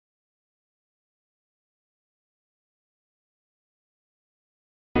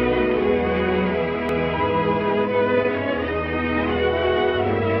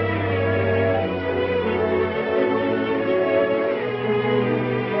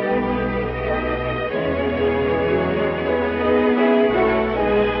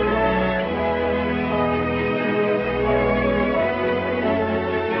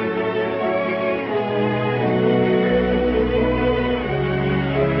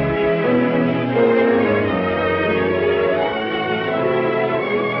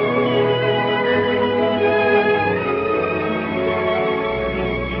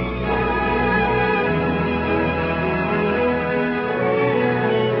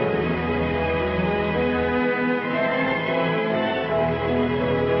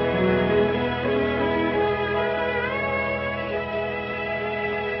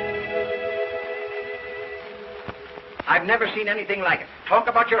I've never seen anything like it. Talk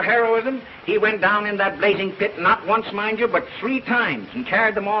about your heroism. He went down in that blazing pit not once, mind you, but 3 times and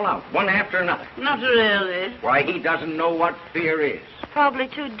carried them all out, one after another. Not really. Why, he doesn't know what fear is. Probably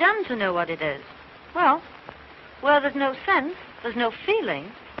too dumb to know what it is. Well, where there's no sense, there's no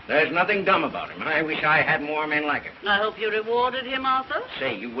feeling. There's nothing dumb about him. I wish I had more men like him. I hope you rewarded him, Arthur.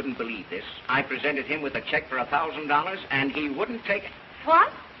 Say, you wouldn't believe this. I presented him with a check for $1,000, and he wouldn't take it.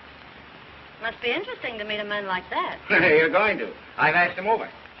 What? Must be interesting to meet a man like that. You're going to. I've asked him over.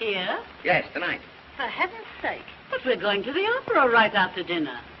 Here? Yes, tonight. For heaven's sake. But we're going to the opera right after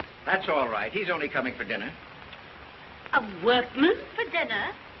dinner. That's all right. He's only coming for dinner. A workman? For dinner?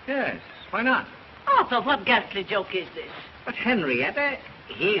 Yes, why not? Arthur, what ghastly joke is this? But Henrietta,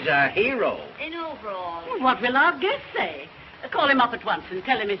 he's a hero. In overalls. Well, what will our guest say? Call him up at once and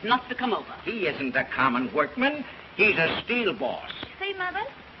tell him he's not to come over. He isn't a common workman. He's a steel boss. See, Mother?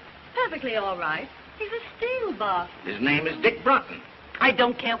 Perfectly all right. He's a steel boss. His name is Dick Brunton. I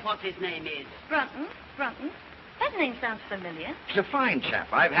don't care what his name is. Brunton? Brunton? That name sounds familiar. He's a fine chap.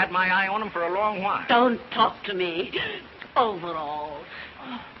 I've had my eye on him for a long while. Don't talk to me. Overalls.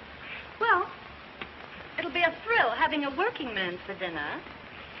 Well, it'll be a thrill having a working man for dinner.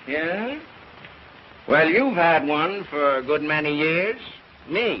 Yeah? Well, you've had one for a good many years.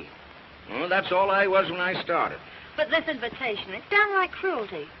 Me. Well, that's all I was when I started. But this invitation, it's downright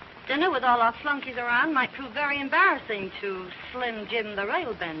cruelty. Dinner with all our flunkies around might prove very embarrassing to Slim Jim the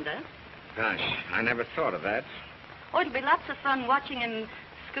railbender. Gosh, I never thought of that. Oh, it'll be lots of fun watching him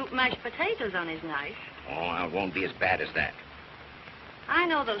scoop mashed potatoes on his knife. Oh, it won't be as bad as that. I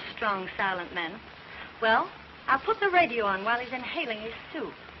know those strong, silent men. Well, I'll put the radio on while he's inhaling his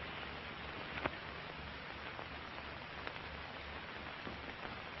soup.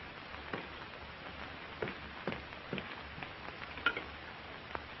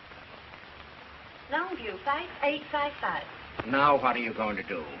 Longview, 5855. Now what are you going to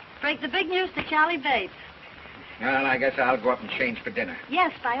do? Break the big news to Charlie Bates. Well, I guess I'll go up and change for dinner.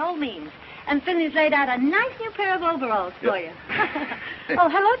 Yes, by all means. And Finley's laid out a nice new pair of overalls for you. Oh,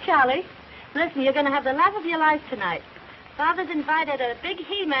 hello, Charlie. Listen, you're going to have the laugh of your life tonight. Father's invited a big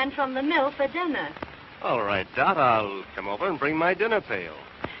he-man from the mill for dinner. All right, Dot, I'll come over and bring my dinner pail.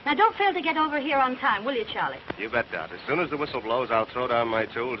 Now, don't fail to get over here on time, will you, Charlie? You bet, Dot. As soon as the whistle blows, I'll throw down my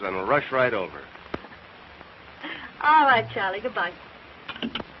tools and rush right over. All right, Charlie. Goodbye.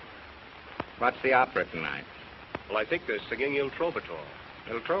 What's the opera tonight? Well, I think they're singing Il Trovatore.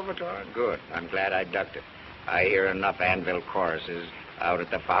 Il Trovatore? Good. I'm glad I ducked it. I hear enough anvil choruses out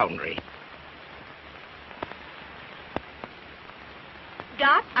at the foundry.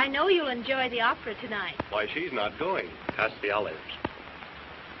 Dot, I know you'll enjoy the opera tonight. Why, she's not going. Pass the olives.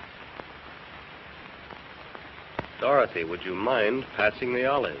 Dorothy, would you mind passing the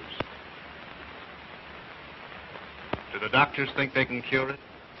olives? Do the doctors think they can cure it?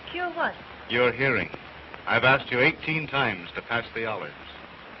 Cure what? Your hearing. I've asked you 18 times to pass the olives.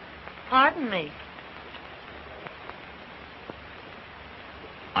 Pardon me.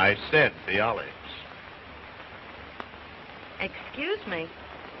 I said the olives. Excuse me.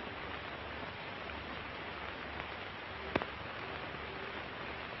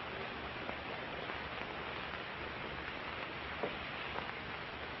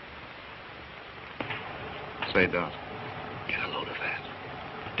 Say, Dot. Get a load of that.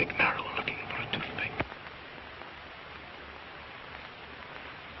 Dick Merrill looking for a toothpick.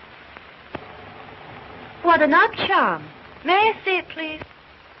 What an odd charm. May I see it, please?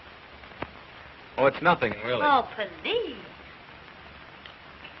 Oh, it's nothing, really. Oh, please.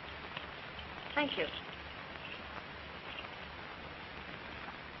 Thank you.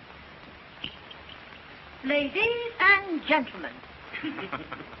 Ladies and gentlemen,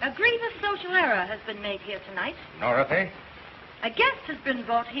 a grievous social error has been made here tonight. Dorothy? A guest has been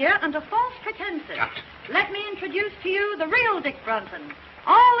brought here under false pretenses. Let me introduce to you the real Dick Brunton,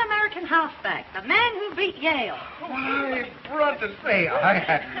 all-American halfback, the man who beat Yale. Why, Brunton, say, I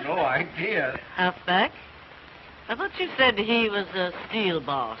had no idea. Halfback? I thought you said he was a steel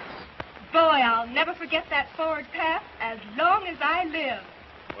boss. Boy, I'll never forget that forward pass as long as I live.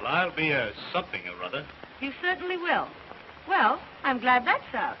 Well, I'll be a something or other. You certainly will. Well, I'm glad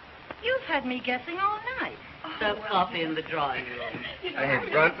that's out. You've had me guessing all night. Serve coffee in the drawing room. Hey,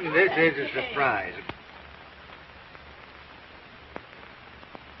 Brunton, this is a surprise.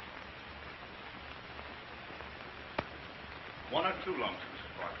 One or two lumps,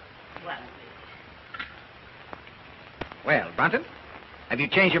 Mrs. Parker. Well, Well, Brunton, have you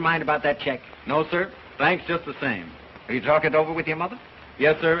changed your mind about that check? No, sir. Thanks just the same. Have you talked it over with your mother?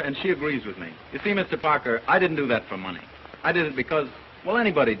 Yes, sir, and she agrees with me. You see, Mr. Parker, I didn't do that for money. I did it because, well,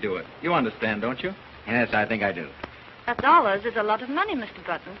 anybody'd do it. You understand, don't you? Yes, I think I do. $1 is a lot of money, Mr.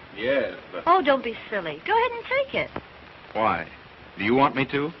 Button. Yes, but... Oh, don't be silly. Go ahead and take it. Why? Do you want me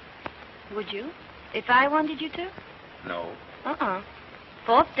to? Would you? If I wanted you to? No. Uh-uh.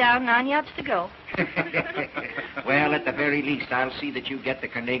 4th down, 9 yards to go. Well, at the very least, I'll see that you get the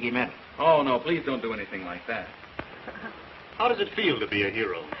Carnegie Medal. Oh, no, please don't do anything like that. How does it feel to be a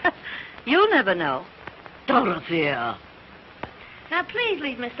hero? You'll never know. Dorothy. Now, please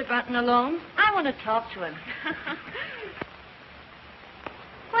leave Mr. Button alone. I want to talk to him.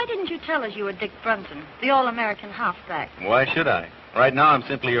 Why didn't you tell us you were Dick Brunton, the all-American halfback? Why should I? Right now, I'm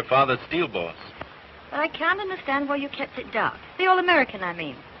simply your father's steel boss. But I can't understand why you kept it dark. The all-American, I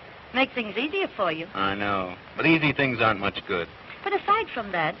mean. Make things easier for you. I know. But easy things aren't much good. But aside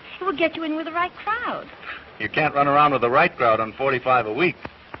from that, it would get you in with the right crowd. You can't run around with the right crowd on 45 a week.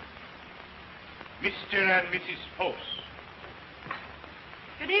 Mr. and Mrs. Post.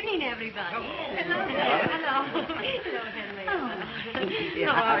 Good evening, everybody. Hello. Hello, Henry.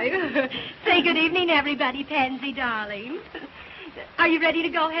 How are you? Say good evening, everybody, Pansy, darling. Are you ready to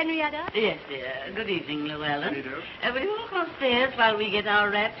go, Henrietta? Yes, dear. Good evening, Llewellyn. Will you walk upstairs while we get our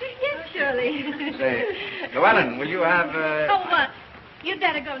wraps? Yes, surely. Say, Llewellyn, will you have, Oh, what? You'd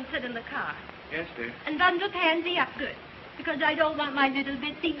better go and sit in the car. Yes, dear. And bundle Pansy up good, because I don't want my little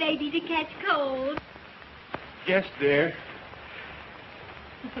bitsy baby to catch cold. Yes, dear.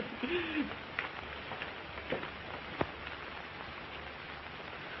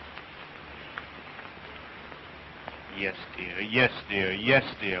 Yes, dear. Yes, dear. Yes,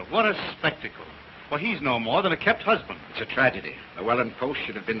 dear. What a spectacle. Well, he's no more than a kept husband. It's a tragedy. Llewellyn Post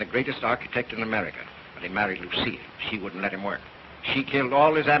should have been the greatest architect in America. But he married Lucille. She wouldn't let him work. She killed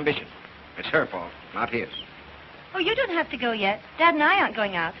all his ambition. It's her fault, not his. Oh, you don't have to go yet. Dad and I aren't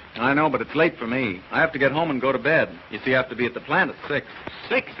going out. I know, but it's late for me. I have to get home and go to bed. You see, I have to be at the plant at 6.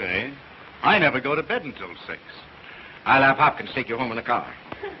 6, eh? I never go to bed until 6. I'll have Hopkins take you home in the car.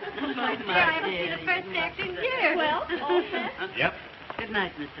 I haven't seen the first act in years. Well, all set. Yep. Good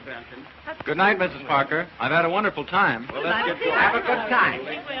night, Mr. Brunton. Good night, Mrs. Parker. I've had a wonderful time. Well, let's get going. Have a good time.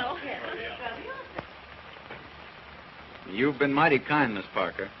 We will. You've been mighty kind, Miss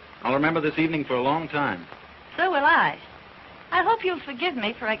Parker. I'll remember this evening for a long time. So will I. I hope you'll forgive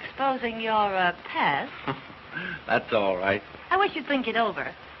me for exposing your past. That's all right. I wish you'd think it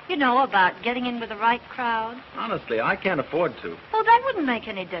over. You know, about getting in with the right crowd. Honestly, I can't afford to. Oh, that wouldn't make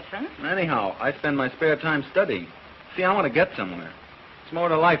any difference. Anyhow, I spend my spare time studying. See, I want to get somewhere. It's more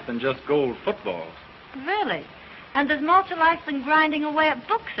to life than just gold footballs. Really? And there's more to life than grinding away at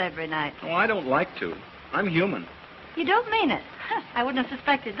books every night. Oh, I don't like to. I'm human. You don't mean it. I wouldn't have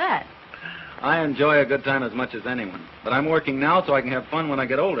suspected that. I enjoy a good time as much as anyone. But I'm working now so I can have fun when I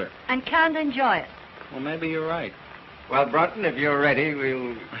get older. And can't enjoy it. Well, maybe you're right. Well, Brunton, if you're ready,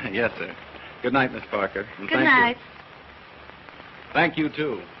 we'll... Yes, sir. Good night, Miss Parker. And Good thank night. You. Thank you,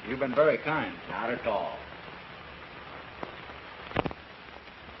 too. You've been very kind. Not at all.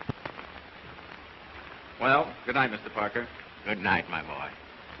 Well, good night, Mr. Parker. Good night, my boy.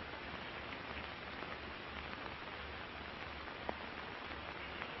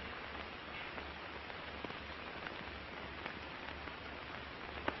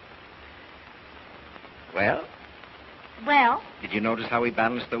 Well, Well? did you notice how he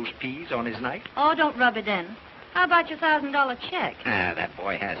balanced those peas on his knife? Oh, don't rub it in. How about your $1,000 check? Ah, that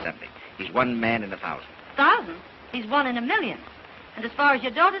boy has something. He's one man in 1,000. 1,000? He's one in a million. And as far as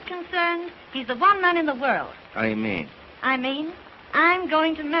your daughter's concerned, he's the one man in the world. What do you mean? I mean, I'm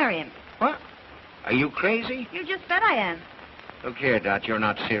going to marry him. What? Are you crazy? You just bet I am. Look here, Dot, you're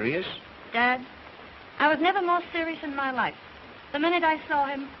not serious. Dad, I was never more serious in my life. The minute I saw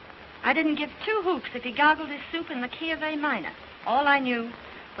him, I didn't give 2 hoots if he gargled his soup in the key of A minor. All I knew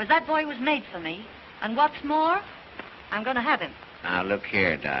was that boy was made for me. And what's more, I'm going to have him. Now, look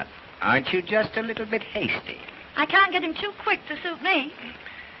here, Dot. Aren't you just a little bit hasty? I can't get him too quick to suit me.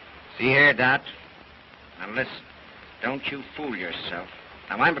 See here, Dot. Now, listen. Don't you fool yourself.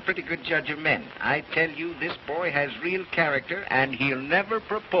 Now, I'm a pretty good judge of men. I tell you, this boy has real character, and he'll never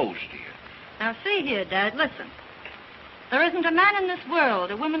propose to you. Now, see here, Dad, listen. There isn't a man in this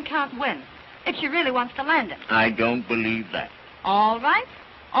world a woman can't win if she really wants to land him. I don't believe that. All right.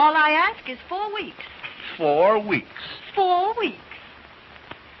 All I ask is 4 weeks. 4 weeks. 4 weeks.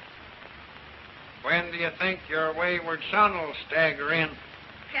 When do you think your wayward son will stagger in?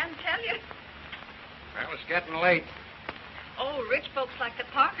 Can't tell you. Well, it's getting late. Oh, rich folks like the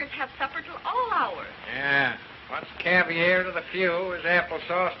Parkers have supper till all hours. Yeah. What's caviar to the few is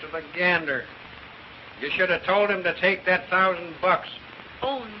applesauce to the gander. You should have told him to take that $1,000.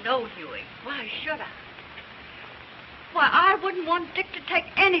 Oh, no, Huey. Why should I? Why, I wouldn't want Dick to take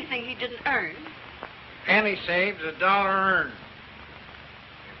anything he didn't earn. Penny saved, a dollar earned.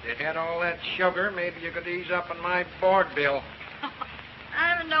 If you had all that sugar, maybe you could ease up on my board bill.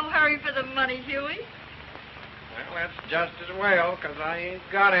 I'm in no hurry for the money, Huey. Well, that's just as well, 'cause I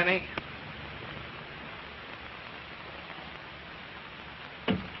ain't got any.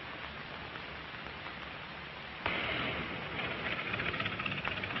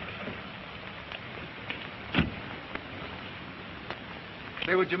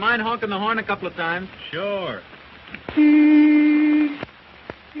 Say, would you mind honking the horn a couple of times? Sure.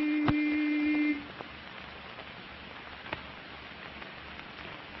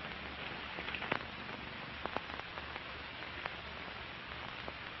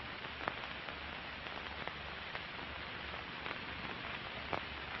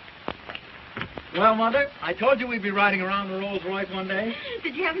 Well, Mother, I told you we'd be riding around the Rolls Royce one day.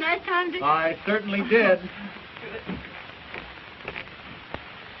 Did you have a nice time, Dick? I certainly did.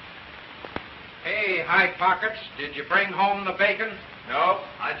 Hey, High Pockets, did you bring home the bacon? No,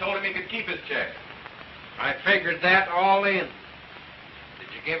 I told him he could keep his check. I figured that all in. Did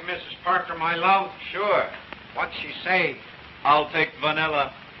you give Mrs. Parker my love? Sure. What'd she say? I'll take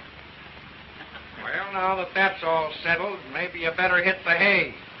vanilla. Well, now that that's all settled, maybe you better hit the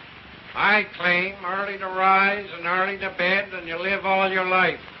hay. I claim early to rise and early to bed, and you live all your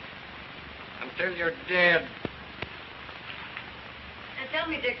life. Until you're dead. And tell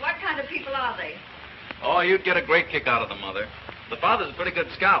me, Dick, what kind of people are they? Oh, you'd get a great kick out of them, Mother. The father's a pretty good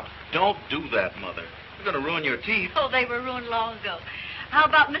scout. Don't do that, Mother. You're going to ruin your teeth. Oh, they were ruined long ago. How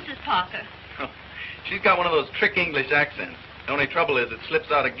about Mrs. Parker? She's got one of those trick English accents. The only trouble is it slips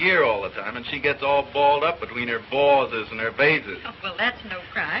out of gear all the time, and she gets all balled up between her bosses and her bases. Oh, well, that's no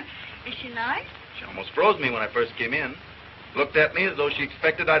crime. Is she nice? She almost froze me when I first came in. Looked at me as though she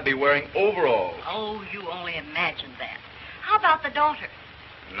expected I'd be wearing overalls. Oh, you only imagine that. How about the daughter?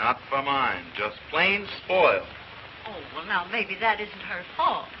 Not for mine. Just plain spoiled. Oh, well, now, maybe that isn't her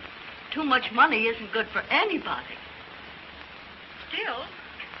fault. Too much money isn't good for anybody. Still,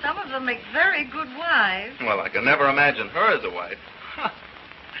 some of them make very good wives. Well, I can never imagine her as a wife.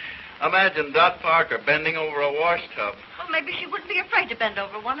 Imagine Dot Parker bending over a wash tub. Well, maybe she wouldn't be afraid to bend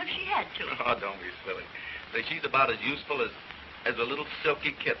over one if she had to. Oh, don't be silly. Say, she's about as useful as a little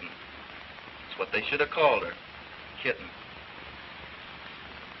silky kitten. That's what they should have called her. Kitten.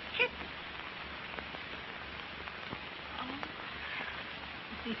 Kitten. Oh.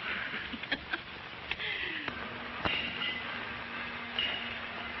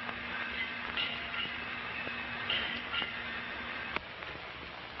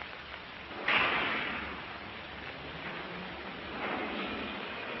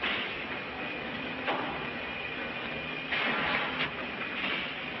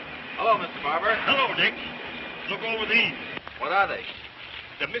 Hello, Mr. Barber. Hello, Dick. Look over these. What are they?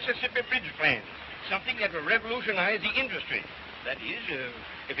 The Mississippi Bridge plans. Something that will revolutionize the industry. That is,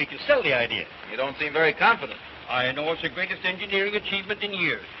 if he can sell the idea. You don't seem very confident. I know it's the greatest engineering achievement in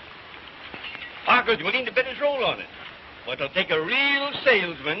years. Parker's willing to bet his roll on it. But it'll take a real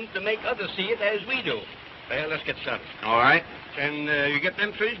salesman to make others see it as we do. Well, let's get started. All right. Can you get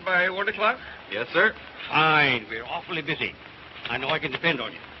them finished by 1 o'clock? Yes, sir. Fine. We're awfully busy. I know I can depend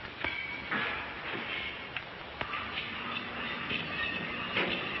on you.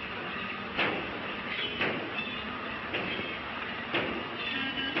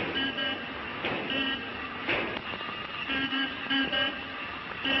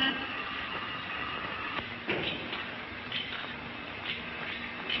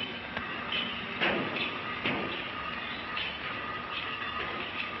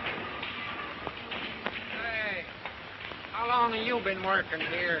 Hey, how long have you been working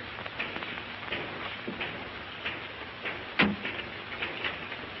here?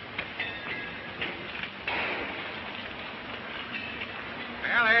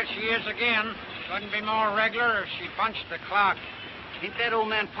 Well, there she is again. Couldn't be more regular if she punched the clock. Ain't that old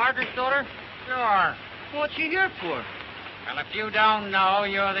man Parker's daughter? Sure. What's she here for? Well, if you don't know,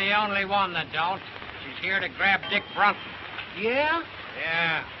 you're the only one that don't. She's here to grab Dick Brunton. Yeah?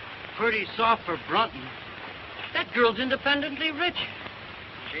 Yeah. Pretty soft for Brunton. That girl's independently rich.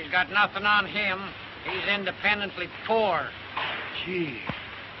 She's got nothing on him. He's independently poor. Gee.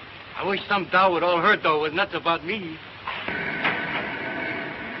 I wish some dow would all her dough was nuts about me.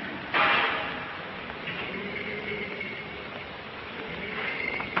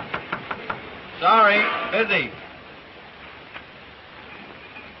 Sorry, busy.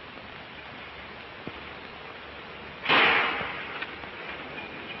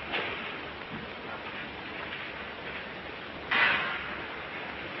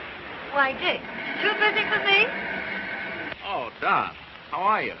 Why, Dick, too busy for me? Oh, Dot, how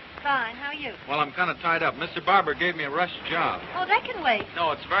are you? Fine. How are you? Well, I'm kind of tied up. Mr. Barber gave me a rush job. Oh, that can wait.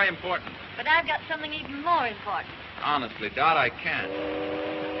 No, it's very important. But I've got something even more important. Honestly, Dot, I can't.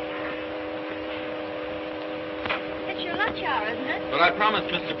 It's your lunch hour, isn't it? But I promised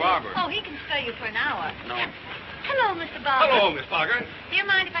Mr. Barber. Oh, he can spare you for an hour. No. Hello, Mr. Barber. Hello, Miss Parker. Do you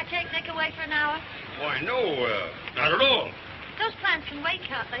mind if I take Nick away for an hour? Why, no, not at all. Those plants can wait,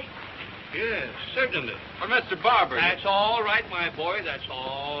 can't they? Yes, certainly. But Mr. Barber... That's all right, my boy. That's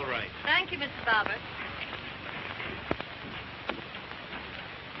all right. Thank you, Mr. Barber.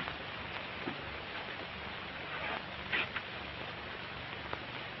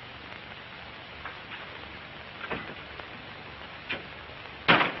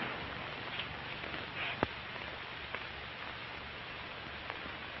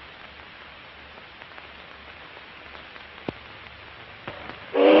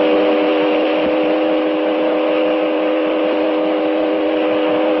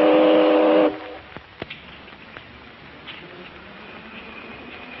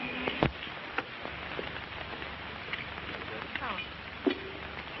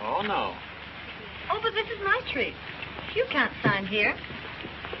 Oh, no. Oh, but this is my tree. You can't sign here.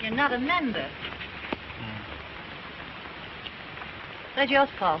 You're not a member. There's yours,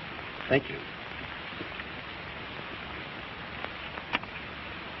 Paul. Thank you.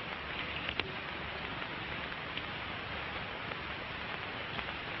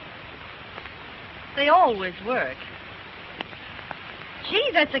 They always work. Gee,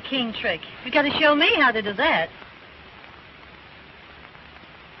 that's a keen trick. You got to show me how to do that.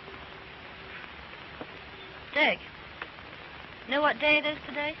 Dick, know what day it is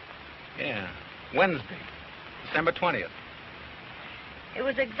today? Yeah. Wednesday, December 20th. It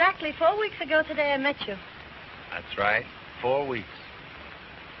was exactly 4 weeks ago today I met you. That's right. 4 weeks.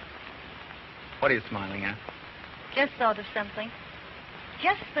 What are you smiling at? Just thought of something.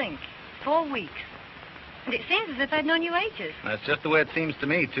 Just think, 4 weeks. And it seems as if I'd known you ages. That's just the way it seems to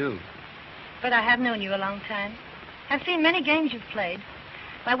me, too. But I have known you a long time. I've seen many games you've played.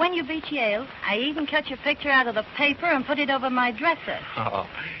 Why, when you beat Yale, I even cut your picture out of the paper and put it over my dresser. Oh,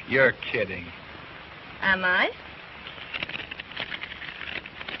 you're kidding. Am I?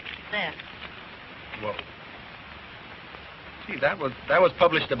 There. Whoa. Gee, that was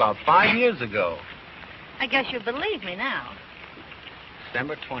published about 5 years ago. I guess you believe me now.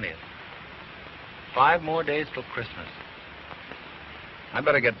 December 20th. 5 more days till Christmas. I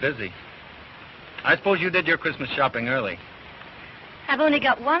better get busy. I suppose you did your Christmas shopping early. I've only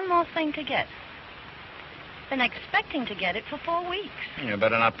got one more thing to get. Been expecting to get it for 4 weeks. You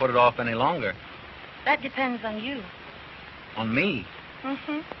better not put it off any longer. That depends on you. On me?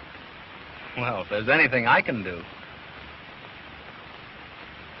 Mm-hmm. Well, if there's anything I can do.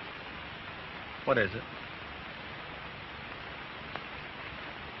 What is it?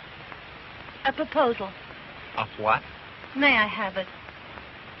 A proposal. Of what? May I have it?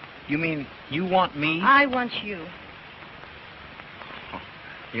 You mean you want me? I want you.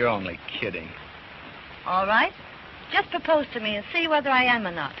 You're only kidding. All right. Just propose to me and see whether I am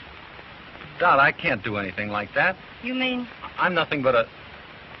or not. Dot, I can't do anything like that. You mean... I'm nothing but a...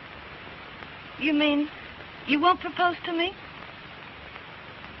 You mean you won't propose to me?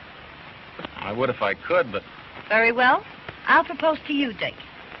 I would if I could, but... Very well. I'll propose to you, Dick.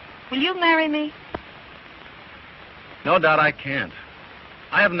 Will you marry me? No, Dot, I can't.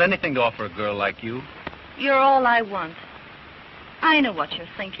 I haven't anything to offer a girl like you. You're all I want. I know what you're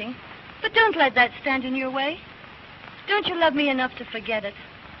thinking. But don't let that stand in your way. Don't you love me enough to forget it?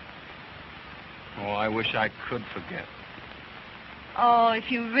 Oh, I wish I could forget. Oh,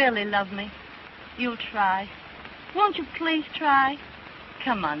 if you really love me, you'll try. Won't you please try?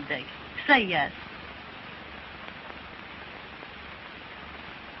 Come on, Dick. Say yes.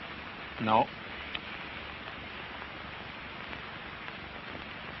 No.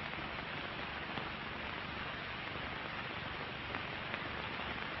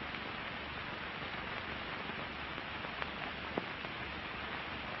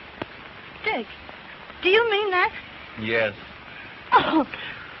 Dick, do you mean that? Yes. Oh.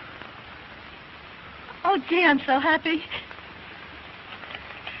 Oh, gee, I'm so happy.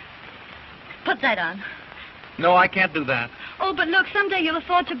 Put that on. No, I can't do that. Oh, but look, someday you'll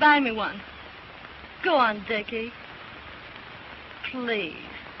afford to buy me one. Go on, Dickie. Please.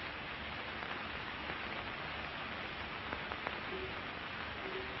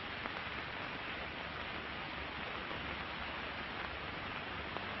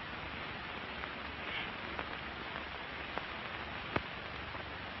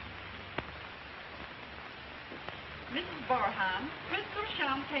 Mrs. Barham, crystal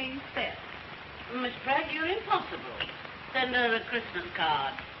champagne set. Miss Pratt, you're impossible. Send her a Christmas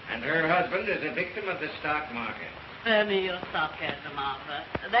card. And her husband is a victim of the stock market. Spare me your sarcasm, Arthur.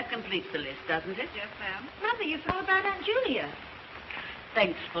 That completes the list, doesn't it? Yes, ma'am. Mother, you forgot about Aunt Julia.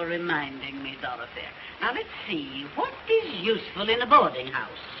 Thanks for reminding me, Dorothy. Now, let's see. What is useful in a boarding house?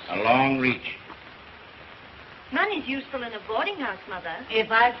 A long reach. Money's useful in a boarding house, Mother.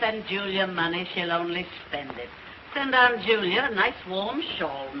 If I send Julia money, she'll only spend it. Send Aunt Julia a nice warm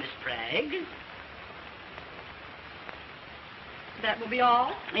shawl, Miss Bragg. That will be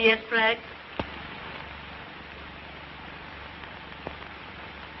all? Yes, Bragg?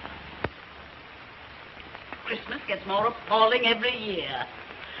 Christmas gets more appalling every year.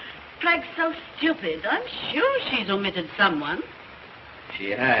 Bragg's so stupid. I'm sure she's omitted someone.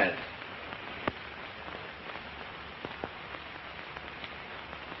 She has.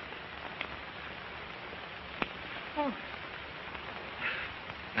 Oh.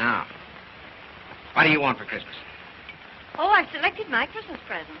 Now, what do you want for Christmas? Oh, I selected my Christmas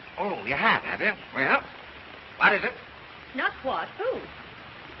present. Oh, you have you? Well, what is it? Not what? Who?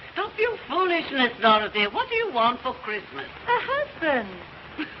 Stop your foolishness, Dorothy. What do you want for Christmas? A husband.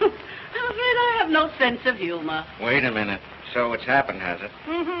 I'm afraid I have no sense of humor. Wait a minute. So it's happened, has it?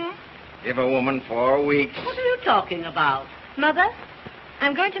 Mm-hmm. Give a woman 4 weeks. What are you talking about? Mother,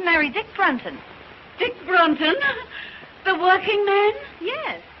 I'm going to marry Dick Brunton. Dick Brunton? The working man?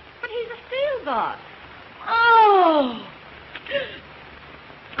 Yes, but he's a steel boss. Oh!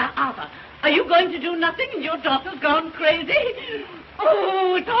 Arthur, are you going to do nothing and your daughter's gone crazy?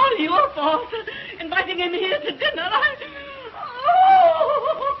 Oh, it's all your fault. Inviting him here to dinner.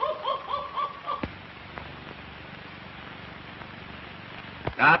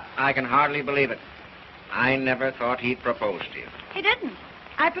 Dot, I can hardly believe it. I never thought he'd propose to you. He didn't.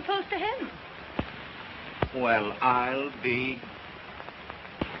 I proposed to him. Well, I'll be...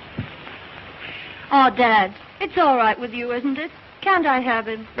 Oh, Dad, it's all right with you, isn't it? Can't I have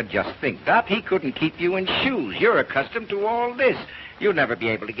him? But just think, Dot, he couldn't keep you in shoes. You're accustomed to all this. You'll never be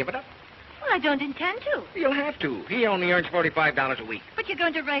able to give it up. Well, I don't intend to. You'll have to. He only earns $45 a week. But you're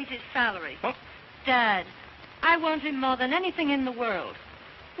going to raise his salary. What? Dad, I want him more than anything in the world.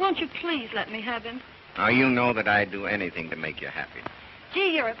 Won't you please let me have him? Now, you know that I'd do anything to make you happy.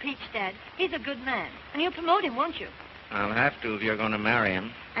 Gee, you're a peach, Dad. He's a good man. And you'll promote him, won't you? I'll have to if you're going to marry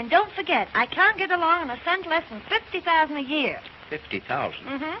him. And don't forget, I can't get along on a cent less than $50,000 a year. $50,000?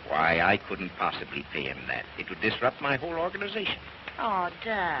 Mm-hmm. Why, I couldn't possibly pay him that. It would disrupt my whole organization. Oh,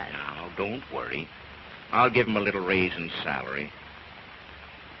 Dad. Now, don't worry. I'll give him a little raise in salary.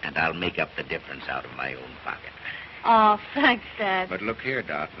 And I'll make up the difference out of my own pocket. Oh, thanks, Dad. But look here,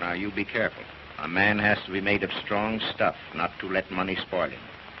 Dot. Now, you be careful. A man has to be made of strong stuff, not to let money spoil him.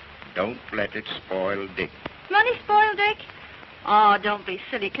 Don't let it spoil Dick. Money spoil Dick? Oh, don't be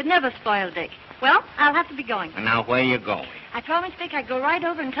silly. Could never spoil Dick. Well, I'll have to be going. And now, where you going? I promised Dick I'd go right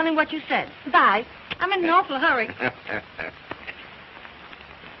over and tell him what you said. Bye. I'm in an awful hurry.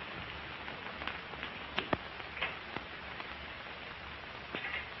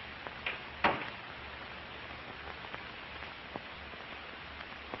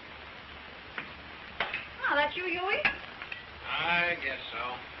 Oh, that's you, Huey? I guess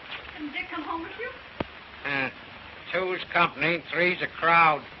so. Didn't Dick come home with you? Two's company, three's a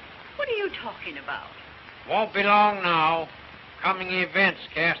crowd. What are you talking about? Won't be long now. Coming events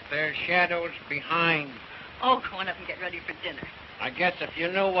cast their shadows behind. Oh, go on up and get ready for dinner. I guess if you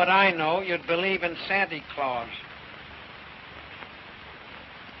knew what I know, you'd believe in Santa Claus.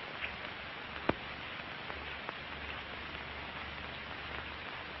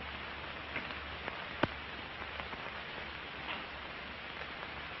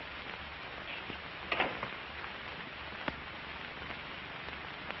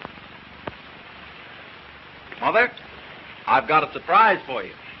 Mother, I've got a surprise for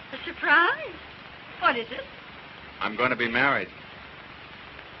you. A surprise? What is it? I'm going to be married.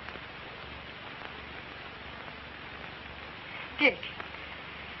 Dick.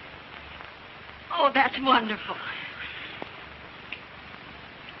 Oh, that's wonderful.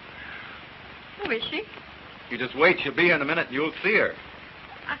 Who is she? You just wait. She'll be here in a minute and you'll see her.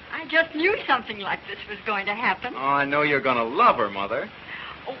 I just knew something like this was going to happen. Oh, I know you're going to love her, Mother.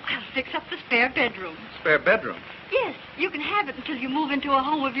 Oh, I'll fix up the spare bedroom. Spare bedroom. Yes, you can have it until you move into a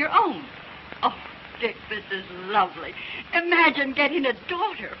home of your own. Oh, Dick, this is lovely. Imagine getting a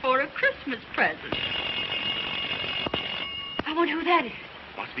daughter for a Christmas present. I wonder who that is.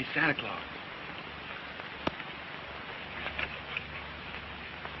 Must be Santa Claus.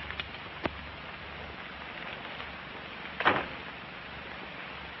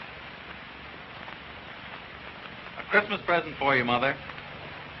 A Christmas present for you, Mother.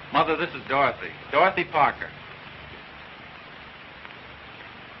 Mother, this is Dorothy. Dorothy Parker.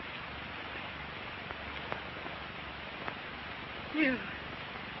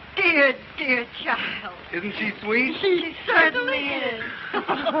 dear, dear child. Isn't she sweet? She certainly is.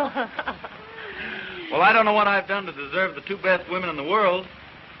 Well, I don't know what I've done to deserve the two best women in the world.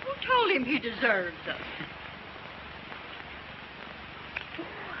 Who told him he deserves them?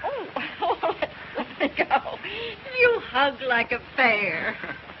 Oh, let me go. You hug like a bear.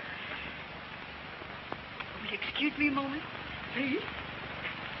 Will you excuse me a moment, please?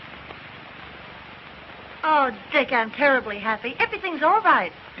 Oh, Dick, I'm terribly happy. Everything's all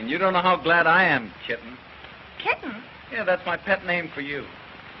right. And you don't know how glad I am, Kitten. Kitten? Yeah, that's my pet name for you.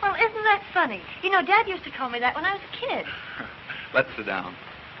 Well, isn't that funny? You know, Dad used to call me that when I was a kid. Let's sit down.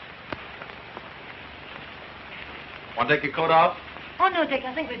 Want to take your coat off? Oh, no, Dick,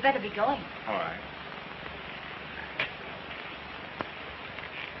 I think we'd better be going. All right.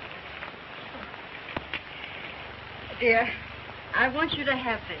 Dear, I want you to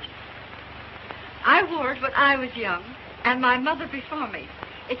have this. I wore it when I was young, and my mother before me.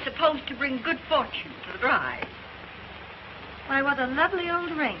 It's supposed to bring good fortune to the bride. Why, what a lovely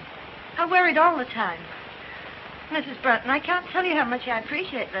old ring. I wear it all the time. Mrs. Bretton, I can't tell you how much I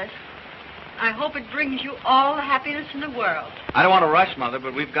appreciate this. I hope it brings you all the happiness in the world. I don't want to rush, Mother,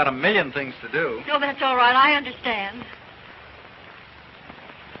 but we've got a million things to do. No, that's all right. I understand.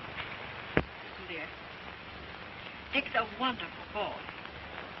 Dear, Dick's a wonderful boy.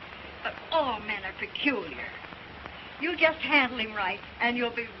 But all men are peculiar. You just handle him right, and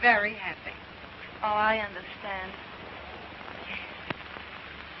you'll be very happy. Oh, I understand.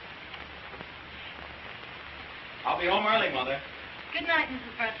 I'll be home early, Mother. Good night,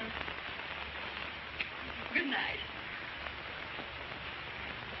 Mrs. Bretton. Good night.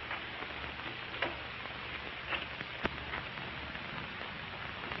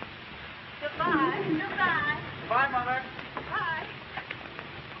 Goodbye. Goodbye. Bye, Mother. Bye.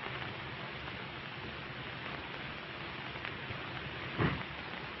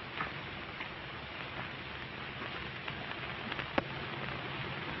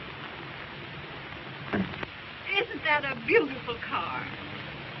 Isn't that a beautiful car?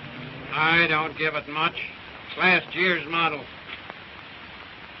 I don't give it much. It's last year's model.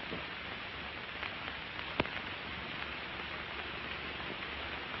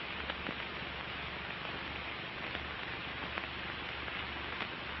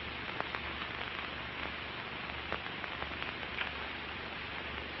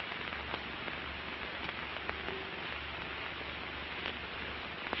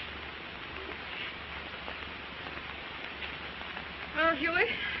 Well, Huey,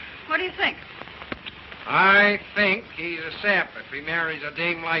 what do you think? I think he's a sap if he marries a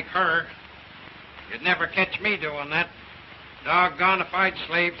dame like her. You'd never catch me doing that. Doggone if I'd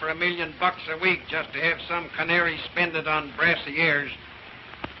slave for $1 million a week just to have some canary spend it on brassy ears.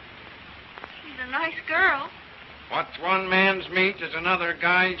 She's a nice girl. What's one man's meat is another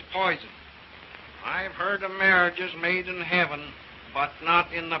guy's poison. I've heard of marriages made in heaven, but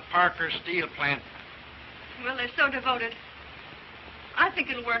not in the Parker steel plant. Well, they're so devoted. I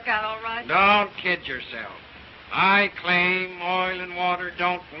think it'll work out all right. Don't kid yourself. I claim oil and water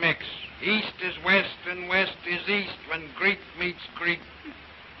don't mix. East is west and west is east when Greek meets Greek.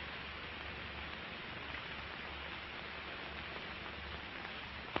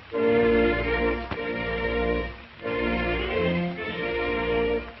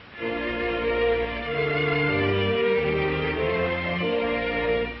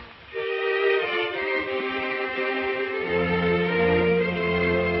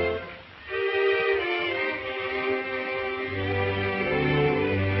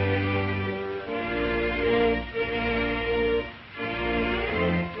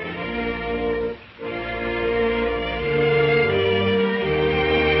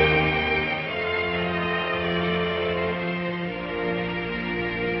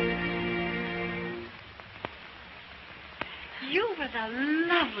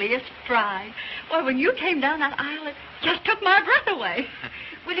 Bride. Well, when you came down that aisle, it just took my breath away.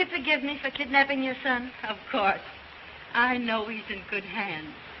 Will you forgive me for kidnapping your son? Of course. I know he's in good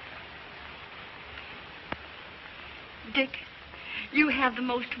hands. Dick, you have the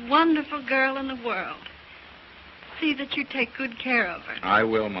most wonderful girl in the world. See that you take good care of her. I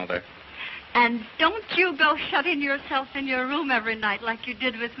will, Mother. And don't you go shutting yourself in your room every night like you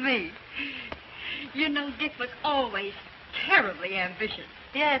did with me. You know, Dick was always terribly ambitious.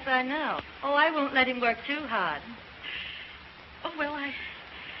 Yes, I know. Oh, I won't let him work too hard. Oh, well, I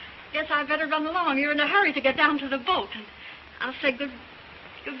guess I better run along. You're in a hurry to get down to the boat, and I'll say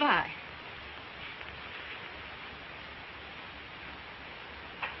goodbye.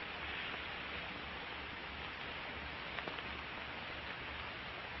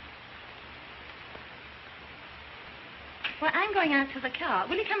 Well, I'm going going out to the car.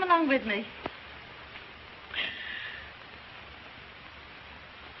 Will you come along with me?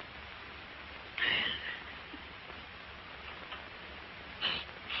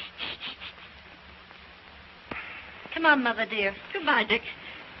 Come on, Mother, dear. Goodbye, Dick.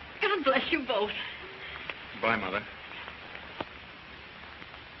 God bless you both. Bye, Mother.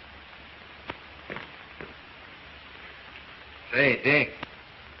 Say, Dick.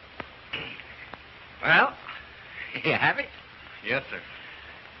 Well, You have it? Yes, sir.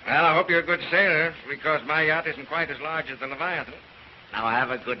 well, I hope you're a good sailor, because my yacht isn't quite as large as the Leviathan. Now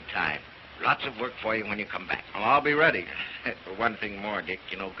have a good time. Lots of work for you when you come back. Well, I'll be ready. One thing more, Dick.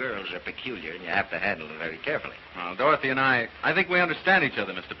 You know, girls are peculiar, and you have to handle them very carefully. Well, Dorothy and I think we understand each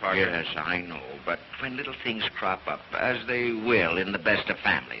other, Mr. Parker. Yes, I know. But when little things crop up, as they will in the best of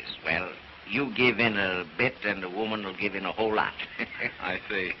families, well, you give in a bit, and the woman will give in a whole lot. I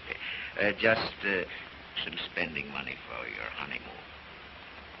see. Just some spending money for your honeymoon.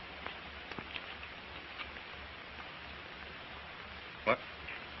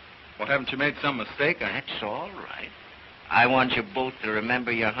 Well, haven't you made some mistake? That's all right. I want you both to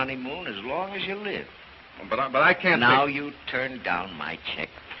remember your honeymoon as long as you live. But I can't... Now you turned down my check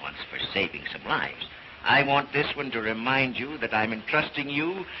once for saving some lives. I want this one to remind you that I'm entrusting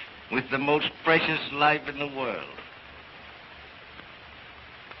you with the most precious life in the world.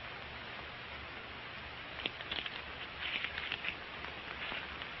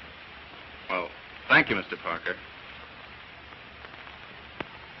 Well, thank you, Mr. Parker.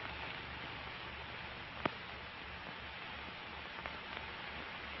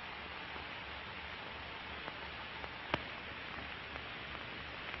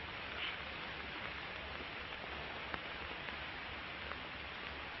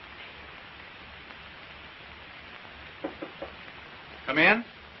 Come in.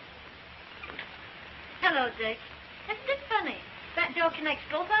 Hello, Dick. Isn't it funny? That door connects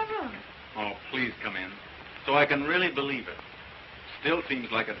both our rooms. Oh, please come in. So I can really believe it. Still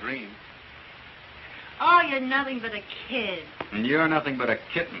seems like a dream. Oh, you're nothing but a kid. And you're nothing but a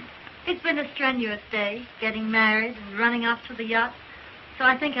kitten. It's been a strenuous day, getting married and running off to the yacht. So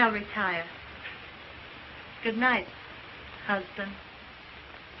I think I'll retire. Good night, husband.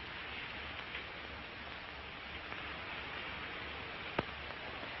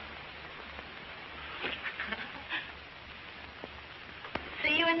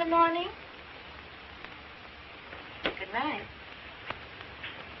 See you in the morning. Good night.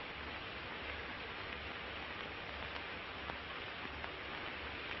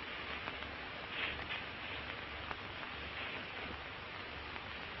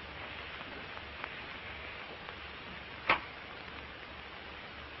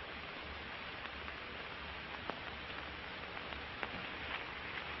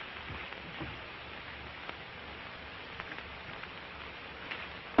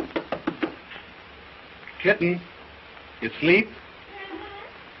 Kitten, you sleep?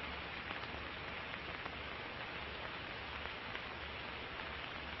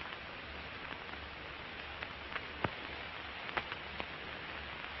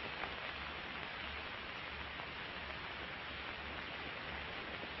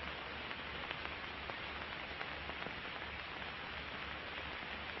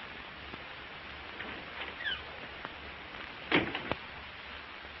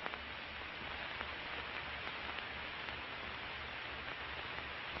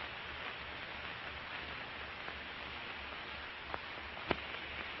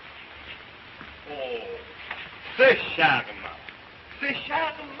 C'est charmant. C'est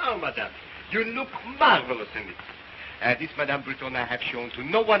charmant, madame. You look marvelous in it. This, Madame Breton, I have shown to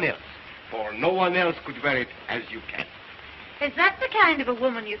no one else, for no one else could wear it as you can. Is that the kind of a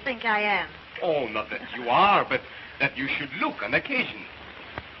woman you think I am? Oh, not that you are, but that you should look on occasion.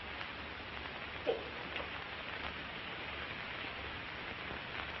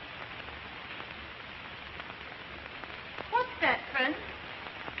 What's that, Prince?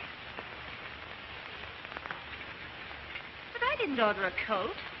 But I didn't order a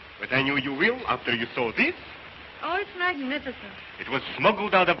coat. But I knew you will after you saw this. Oh, it's magnificent. It was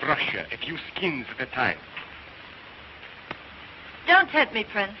smuggled out of Russia, a few skins at a time. Don't tempt me,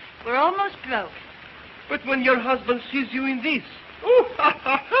 Prince. We're almost broke. But when your husband sees you in this,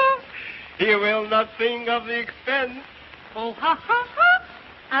 oh, he will not think of the expense. Oh, ha, ha, ha.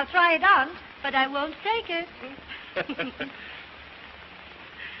 I'll try it on, but I won't take it.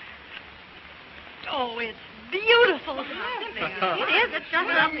 Oh, it's beautiful. It is. It's just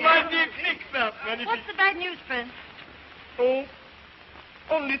lovely. What's the bad news, Prince? Oh,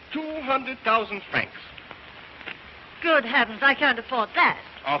 only 200,000 francs. Good heavens, I can't afford that.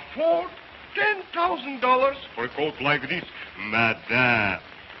 Afford $10,000 for a coat like this? Madame.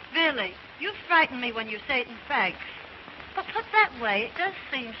 Billy, you frighten me when you say it in fact. But put that way, it does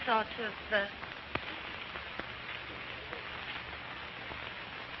seem sort of,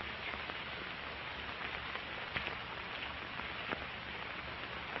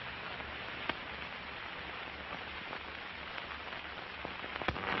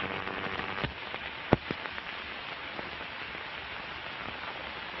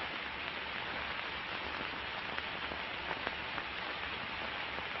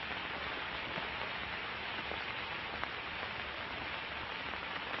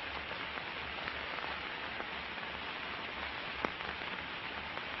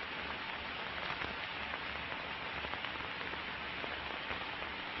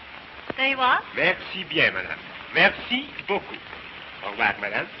 Say what? Merci bien, madame. Merci beaucoup. Au revoir,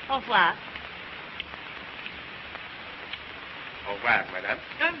 madame. Au revoir. Au revoir, madame.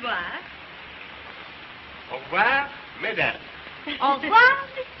 Au revoir. Au revoir, mesdames. Au revoir,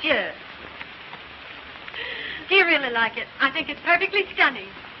 monsieur. Do you really like it? I think it's perfectly stunning.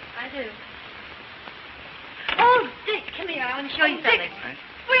 I do. Oh, Dick, come here. I want to show you something. Right?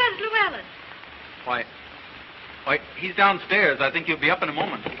 Where's Llewellyn? Why, he's downstairs. I think he'll be up in a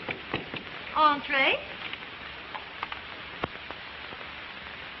moment. Entree.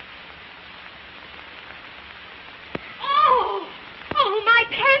 Oh, my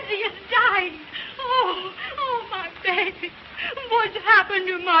Pansy is dying. Oh, my baby. What's happened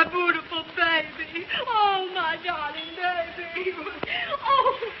to my beautiful baby? Oh, my darling baby.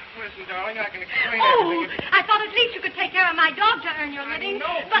 Oh. Listen, darling, I can explain Oh, everything. I thought at least you could take care of my dog to earn your living.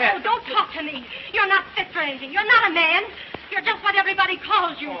 know, But Pet. oh, don't talk to me. You're not fit for anything. You're not a man. You're just what everybody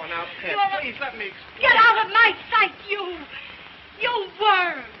calls you. Oh, now, Pet, You're a- please let me explain. Get out of my sight, you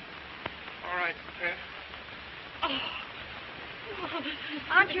worm. All right, Pet. Oh.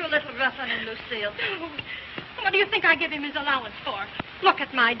 Aren't you a little rough on him, Lucille? What do you think I give him his allowance for? Look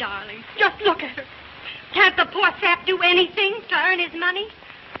at my darling. Just look at her. Can't the poor sap do anything to earn his money?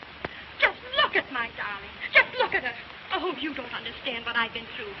 Just look at my darling. Just look at her. Oh, you don't understand what I've been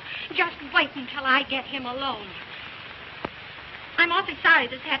through. Just wait until I get him alone. I'm awfully sorry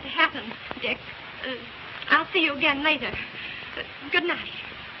this had to happen, Dick. I'll see you again later. Good night.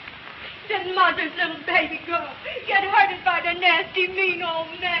 Did mother's little baby girl get hurted by the nasty, mean old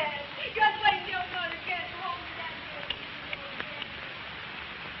man? Just wait till mother gets home to that good.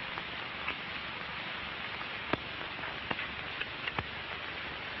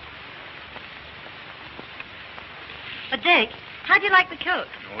 But, Dick, how'd you like the cook?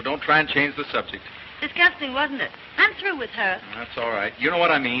 Oh, don't try and change the subject. Disgusting, wasn't it? I'm through with her. That's all right. You know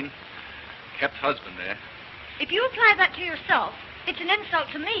what I mean. Kept husband there. If you apply that to yourself, it's an insult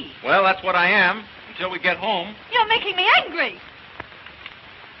to me. Well, that's what I am until we get home. You're making me angry.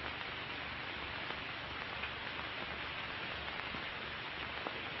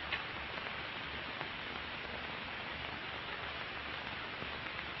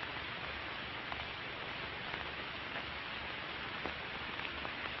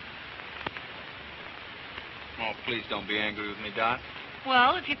 Oh, please don't be angry with me, Doc.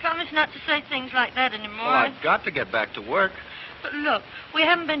 Well, if you promise not to say things like that anymore. Oh, I've got to get back to work. But look, we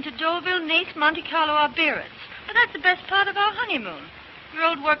haven't been to Deauville, Nice, Monte Carlo, or Biarritz. But that's the best part of our honeymoon. Your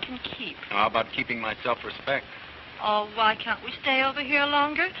old work can keep. How about keeping my self-respect? Oh, why can't we stay over here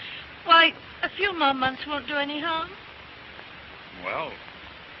longer? Why, a few more months won't do any harm. Well,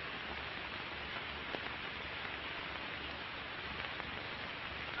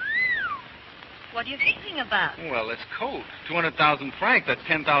 What are you thinking about? well, this coat. 200,000 francs, that's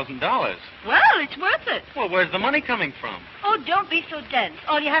 $10,000. Well, it's worth it. Well, where's the money coming from? Oh, don't be so dense.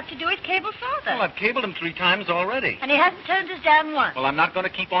 All you have to do is cable Father. Well, I've cabled him 3 times already. And he hasn't turned us down once. Well, I'm not going to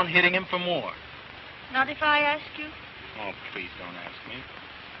keep on hitting him for more. Not if I ask you. Oh, please don't ask me.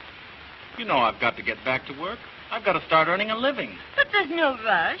 You know I've got to get back to work. I've got to start earning a living. But there's no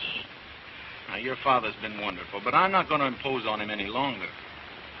rush. Now, your father's been wonderful, but I'm not going to impose on him any longer.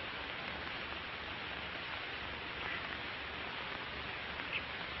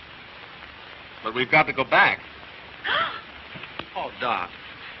 But we've got to go back. Oh, Doc,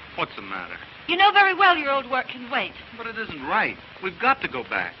 what's the matter? You know very well your old work can wait. But it isn't right. We've got to go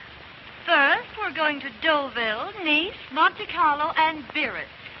back. First, we're going to Deauville, Nice, Monte Carlo, and Biarritz.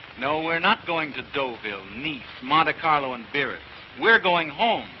 No, we're not going to Deauville, Nice, Monte Carlo, and Biarritz. We're going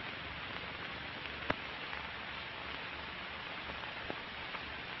home.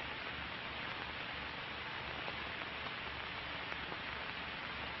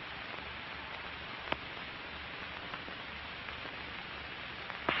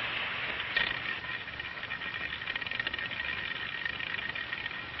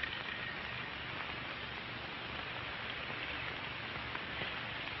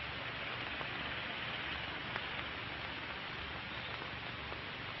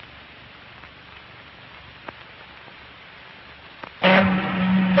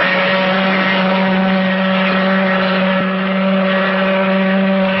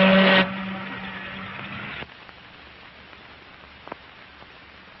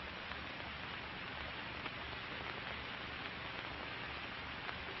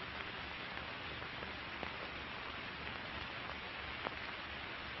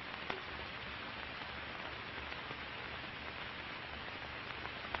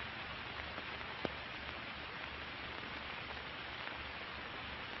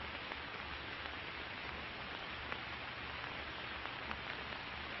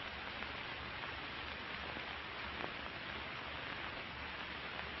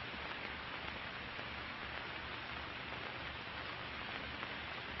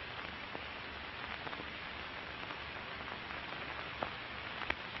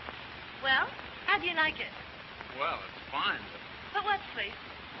 Well, how do you like it? Well, it's fine, But what's please?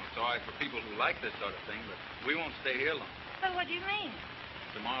 it's all right for people who like this sort of thing, but we won't stay here long. But what do you mean?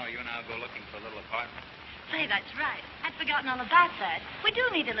 Tomorrow, you and I will go looking for a little apartment. Say, that's right. I'd forgotten all about that. We do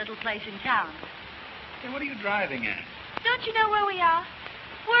need a little place in town. Hey, what are you driving at? Don't you know where we are?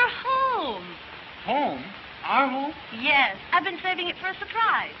 We're home. Home? Our home? Yes, I've been saving it for a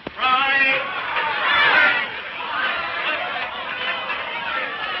surprise.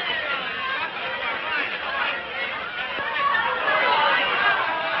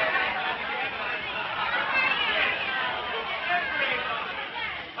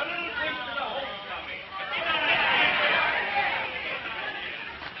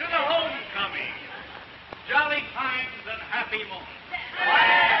 To the homecoming. Jolly times and happy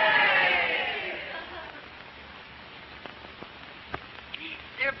moments.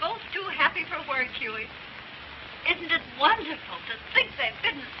 They're both too happy for words, Huey. Isn't it wonderful to think they've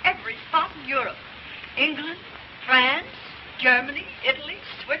been in every spot in Europe? England, France, Germany, Italy,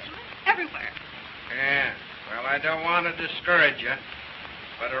 Switzerland, everywhere. Yeah, well, I don't want to discourage you,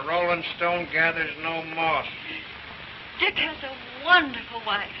 but a rolling stone gathers no moss. Dick has a wonderful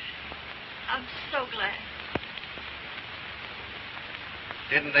wife. I'm so glad.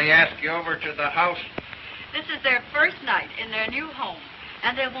 Didn't they ask you over to the house? This is their first night in their new home,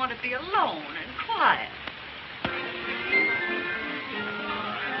 and they want to be alone and quiet.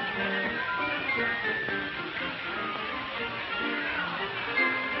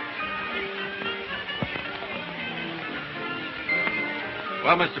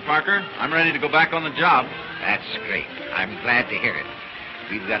 Well, Mr. Parker, I'm ready to go back on the job. That's great. I'm glad to hear it.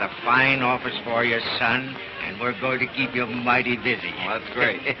 We've got a fine office for you, son, and we're going to keep you mighty busy. Well, that's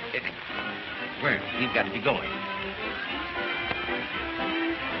great. Where? We've got to be going.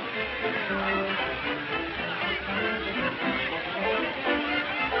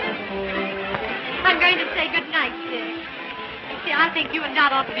 I'm going to say good night, Dick. See, I think you and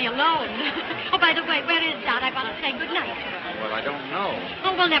Dot ought to be alone. Oh, by the way, where is Dot? I want to say good night to her. Well, I don't know.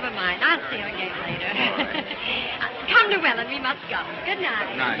 Oh, well, never mind. I'll see her again later. Come, Llewellyn, we must go. Good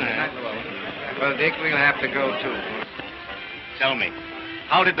night. Night. Well, Dick, we'll have to go, too. Tell me,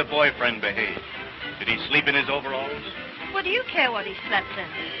 how did the boyfriend behave? Did he sleep in his overalls? What do you care what he slept in?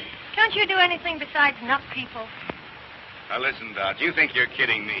 Can't you do anything besides nut people? Now listen, Dot, you think you're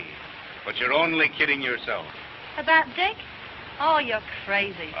kidding me, but you're only kidding yourself. About Dick? Oh, you're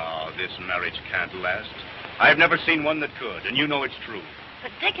crazy. Oh, this marriage can't last. I've never seen one that could, and you know it's true.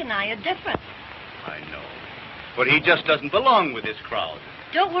 But Dick and I are different. I know. But he just doesn't belong with this crowd.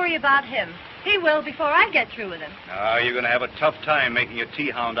 Don't worry about him. He will before I get through with him. Ah, you're going to have a tough time making a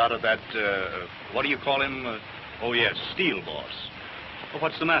tea-hound out of that, what do you call him? Oh, yes, Steel Boss. Well,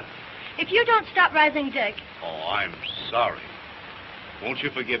 what's the matter? If you don't stop rising Dick, Oh, I'm sorry. Won't you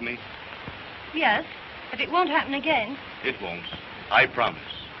forgive me? yes, if it won't happen again. It won't. I promise.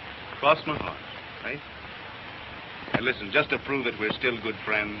 Cross my heart, right? And listen, just to prove that we're still good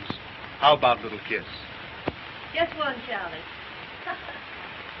friends, how about a little kiss? Just one, Charlie.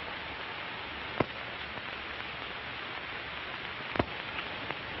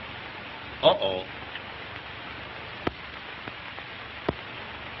 Uh-oh.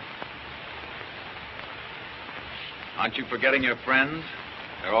 Aren't you forgetting your friends?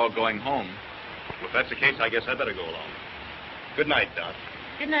 They're all going home. Well, if that's the case, I guess I better go along. Good night, Dot.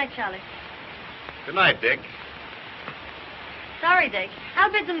 Good night, Charlie. Good night, Dick. Sorry, Dick.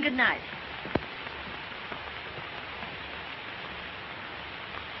 I'll bid them good night.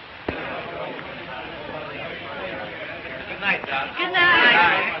 Good night, Dot. Good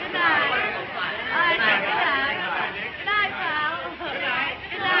night. Good night. All right, good night. Good night, pal. Good night.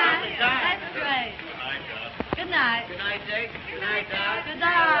 Good night. That's great. Good night. Good night, Dick. Good night, Dot. Good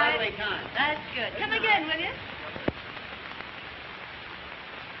night. Lovely time. That's good. Come again, will you?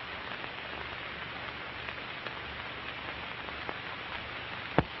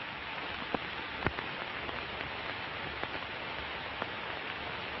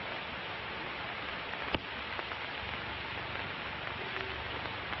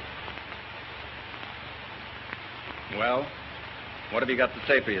 Well, what have you got to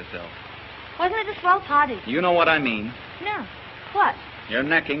say for yourself? Wasn't it a swell party? You know what I mean. No. What? You're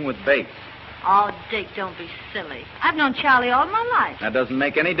necking with Bates. Oh, Dick, don't be silly. I've known Charlie all my life. That doesn't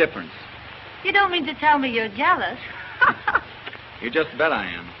make any difference. You don't mean to tell me you're jealous? You just bet I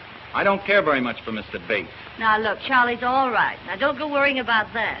am. I don't care very much for Mr. Bates. Now, look, Charlie's all right. Now, don't go worrying about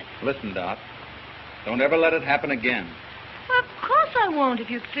that. Listen, Dot. Don't ever let it happen again. Well, of course I won't if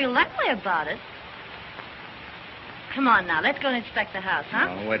you feel that way about it. Come on now, let's go and inspect the house, huh?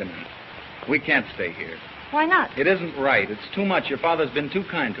 No, wait a minute. We can't stay here. Why not? It isn't right. It's too much. Your father's been too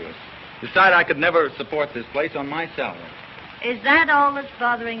kind to us. Besides, I could never support this place on my salary. Is that all that's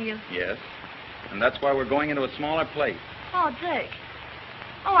bothering you? Yes. And that's why we're going into a smaller place. Oh, Dick.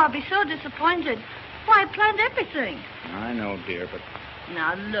 Oh, I'll be so disappointed. Why, I planned everything. I know, dear, but...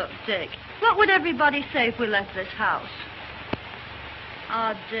 Now, look, Dick. What would everybody say if we left this house?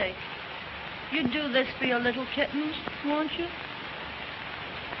 Oh, Dick. You'd do this for your little kittens, won't you?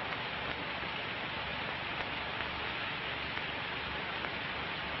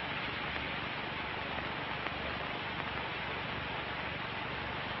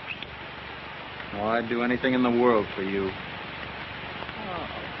 Oh, I'd do anything in the world for you. Oh.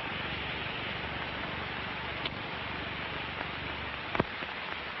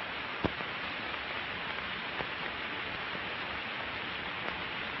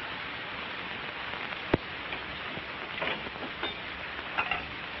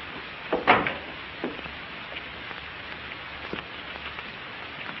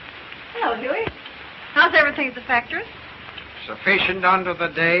 Hello, Huey. How's everything at the factory? Sufficient unto the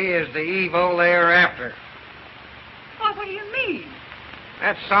day is the evil thereafter. Why, what do you mean?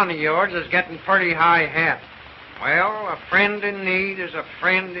 That son of yours is getting pretty high hat. Well, a friend in need is a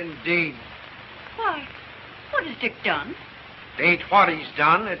friend indeed. Why, what has Dick done? It ain't what he's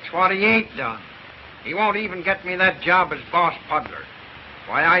done, it's what he ain't done. He won't even get me that job as boss puddler.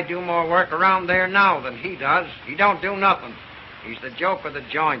 Why, I do more work around there now than he does. He don't do nothing. He's the joke of the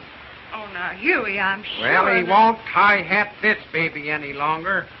joint. Oh, now, Huey, I'm sure. Well, he that- won't high-hat this baby any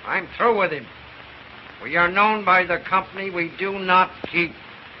longer. I'm through with him. We are known by the company we do not keep.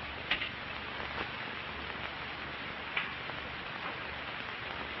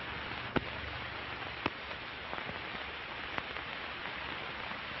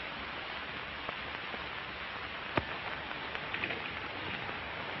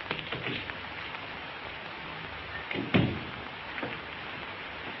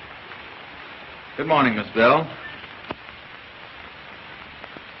 Good morning, Miss Bell.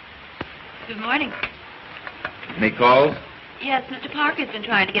 Good morning. Any calls? Yes, Mr. Parker's been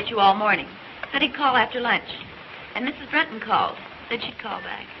trying to get you all morning. Said he'd call after lunch. And Mrs. Brenton called. Said she'd call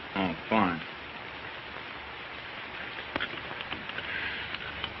back. Oh, fine.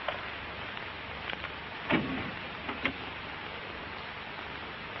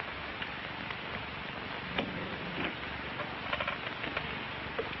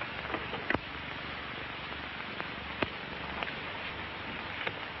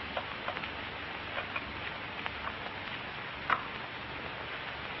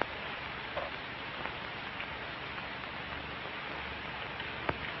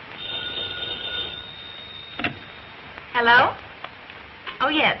 Hello? Oh,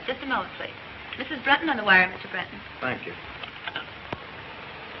 yes, just a moment, please. Mrs. Brenton on the wire, Mr. Brenton. Thank you.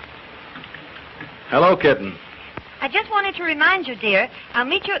 Hello, kitten. I just wanted to remind you, dear, I'll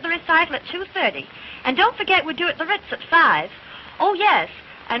meet you at the recital at 2:30. And don't forget we're due at the Ritz at 5. Oh, yes,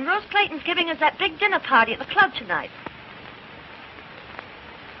 and Rose Clayton's giving us that big dinner party at the club tonight.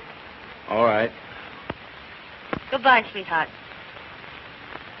 All right. Goodbye, sweetheart.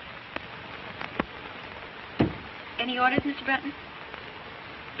 Any orders, Mr. Brenton?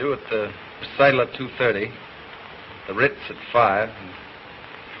 Due at the recital at 2:30. The Ritz at 5.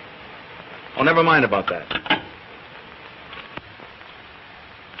 Oh, never mind about that.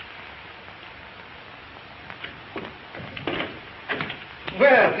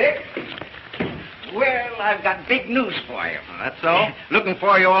 Well, Dick. Well, I've got big news for you. That's all? Looking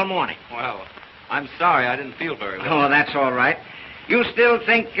for you all morning. Well, I'm sorry. I didn't feel very well. Oh, that's all right. You still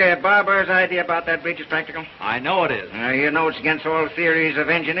think Barber's idea about that bridge is practical? I know it is. You know it's against all theories of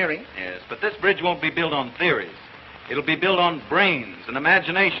engineering. Yes, but this bridge won't be built on theories. It'll be built on brains and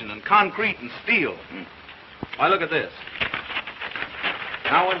imagination and concrete and steel. Why, look at this.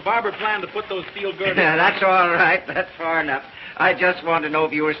 Now, when Barber planned to put those steel girders... That's all right. That's far enough. I just want to know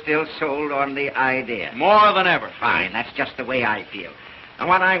if you were still sold on the idea. More than ever. Fine. That's just the way I feel. And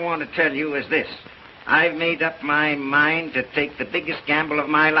what I want to tell you is this. I've made up my mind to take the biggest gamble of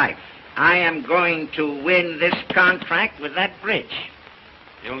my life. I am going to win this contract with that bridge.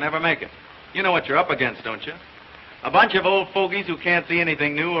 You'll never make it. You know what you're up against, don't you? A bunch of old fogies who can't see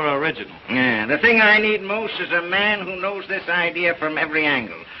anything new or original. Yeah, the thing I need most is a man who knows this idea from every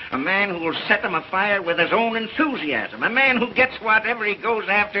angle. A man who will set them afire with his own enthusiasm. A man who gets whatever he goes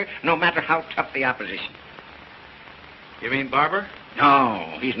after, no matter how tough the opposition. You mean Barber?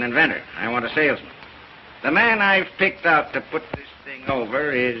 No, he's an inventor. I want a salesman. The man I've picked out to put this thing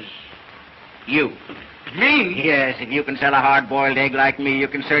over is you. Me? Yes, if you can sell a hard-boiled egg like me, you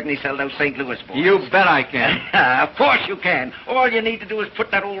can certainly sell those St. Louis boys. You bet I can. Of course you can. All you need to do is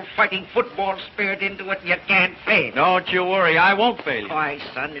put that old fighting football spirit into it, and you can't fail. Don't you worry. I won't fail you. Why,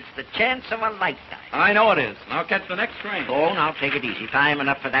 son, it's the chance of a lifetime. I know it is. I'll catch the next train. Oh, now take it easy. Time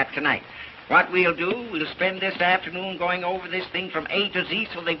enough for that tonight. What we'll do, we'll spend this afternoon going over this thing from A to Z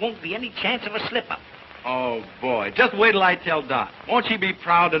so there won't be any chance of a slip-up. Oh, boy. Just wait till I tell Dot. Won't she be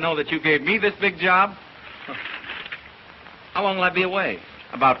proud to know that you gave me this big job? How long will I be away?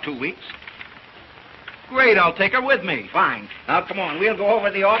 About 2 weeks. Great, I'll take her with me. Fine. Now, come on. We'll go over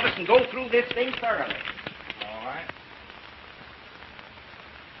to the office and go through this thing thoroughly. All right.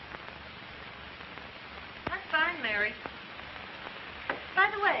 That's fine, Mary. By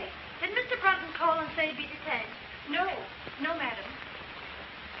the way, did Mr. Brunton call and say he'd be detained? No, no, madam.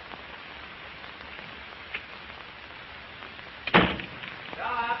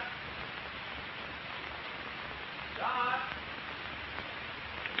 Dot. Dot.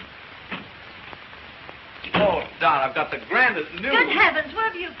 Oh, Dot, I've got the grandest news. Good heavens, where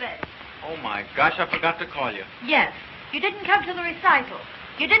have you been? Oh, my gosh, I forgot to call you. Yes. You didn't come to the recital.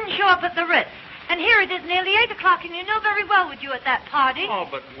 You didn't show up at the Ritz. And here it is nearly 8 o'clock, and you know very well with you at that party. Oh,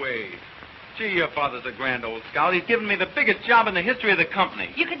 but wait. Gee, your father's a grand old scout. He's given me the biggest job in the history of the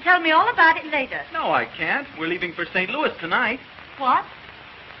company. You can tell me all about it later. No, I can't. We're leaving for St. Louis tonight. What?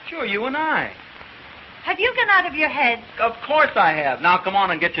 Sure, you and I. Have you gone out of your head? Of course I have. Now, come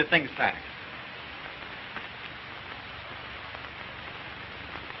on and get your things packed.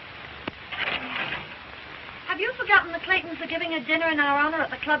 Have you forgotten the Claytons are giving a dinner in our honor at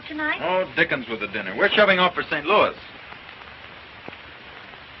the club tonight? Oh, Dickens with the dinner. We're shoving off for St. Louis.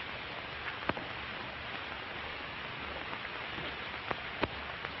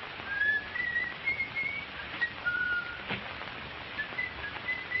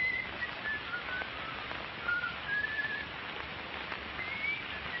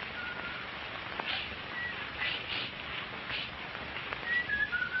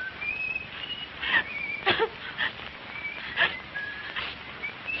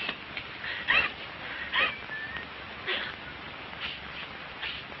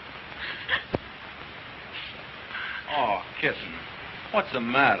 Kitten, what's the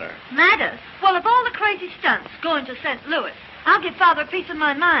matter? Matter? Well, of all the crazy stunts going to St. Louis, I'll give Father a piece of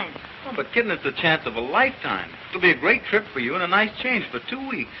my mind. Oh, but, Kitten, it's the chance of a lifetime. It'll be a great trip for you and a nice change for 2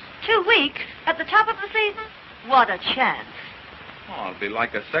 weeks. 2 weeks? At the top of the season? What a chance. Oh, it'll be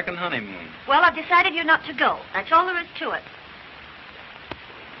like a second honeymoon. Well, I've decided you're not to go. That's all there is to it.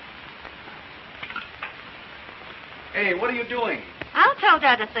 Hey, what are you doing? I'll tell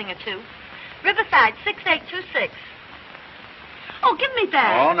Dad a thing or two. Riverside, 6826. Oh, give me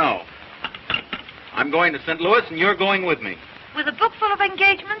that. Oh, no. I'm going to St. Louis, and you're going with me. With a book full of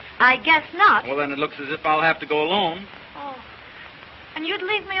engagements? I guess not. Well, then it looks as if I'll have to go alone. Oh. And you'd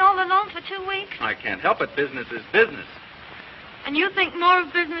leave me all alone for 2 weeks? I can't help it. Business is business. And you think more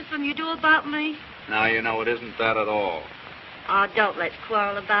of business than you do about me? Now, you know, it isn't that at all. Oh, don't let's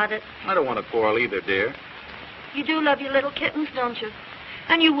quarrel about it. I don't want to quarrel either, dear. You do love your little kittens, don't you?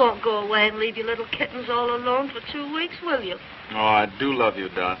 And you won't go away and leave your little kittens all alone for 2 weeks, will you? Oh, I do love you,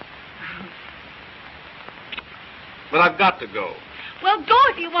 Dot. But I've got to go. Well, go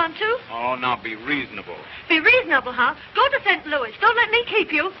if you want to. Oh, now be reasonable. Be reasonable, huh? Go to St. Louis. Don't let me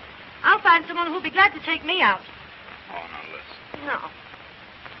keep you. I'll find someone who'll be glad to take me out. Oh, now listen. No.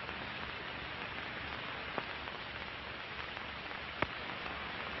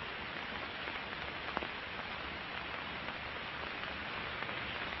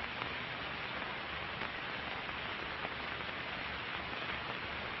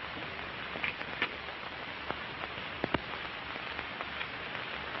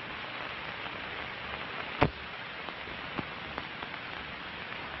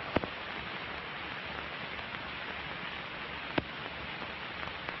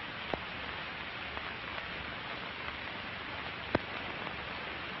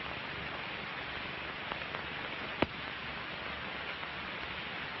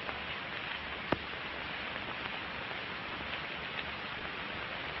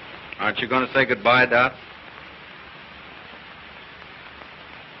 Aren't you going to say goodbye, Dot?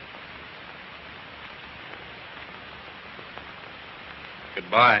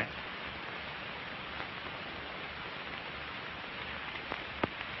 Goodbye.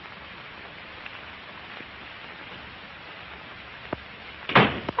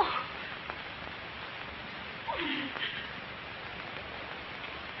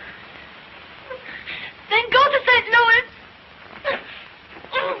 Then go to St. Louis.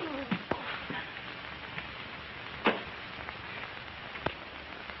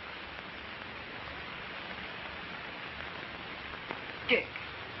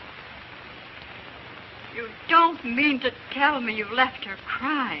 don't mean to tell me you left her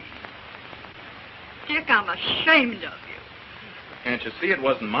crying. Dick, I'm ashamed of you. Can't you see it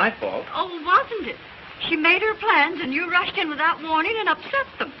wasn't my fault? Oh, wasn't it? She made her plans, and you rushed in without warning and upset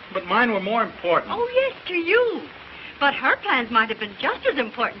them. But mine were more important. Oh, yes, to you. But her plans might have been just as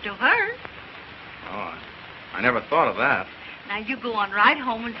important to her. Oh, I never thought of that. Now, you go on right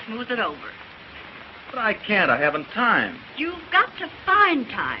home and smooth it over. But I can't. I haven't time. You've got to find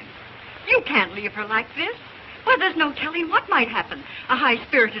time. You can't leave her like this. Well, there's no telling what might happen. A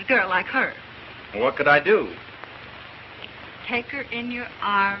high-spirited girl like her. Well, what could I do? Take her in your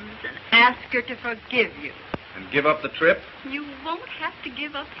arms and ask her to forgive you. And give up the trip? You won't have to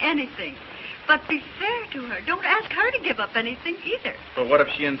give up anything. But be fair to her. Don't ask her to give up anything either. But what if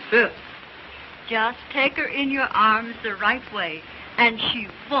she insists? Just take her in your arms the right way, and she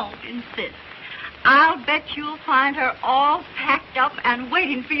won't insist. I'll bet you'll find her all packed up and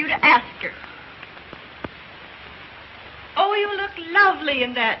waiting for you to ask her. Oh, you look lovely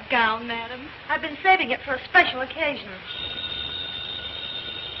in that gown, madam. I've been saving it for a special occasion.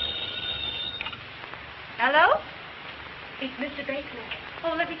 Hello? It's Mr. Bacon.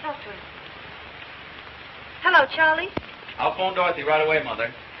 Oh, let me talk to him. Hello, Charlie. I'll phone Dorothy right away,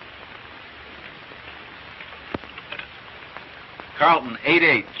 Mother. Carlton,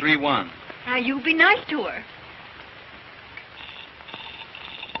 8831. Now, you be nice to her.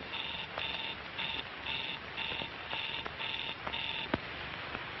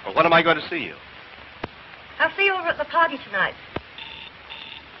 Well, when am I going to see you? I'll see you over at the party tonight.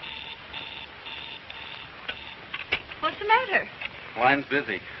 What's the matter? Line's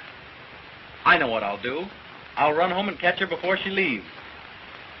busy. I know what I'll do. I'll run home and catch her before she leaves.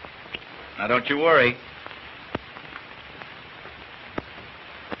 Now, don't you worry.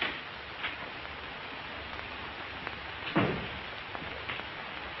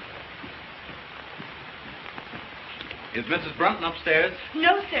 Is Mrs. Brunton upstairs?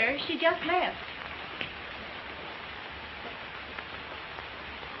 No, sir. She just left.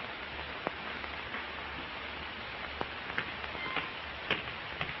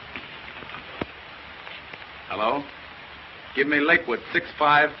 Hello? Give me Lakewood,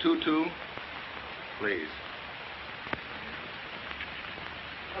 6522. Please.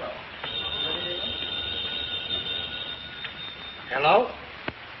 Hello?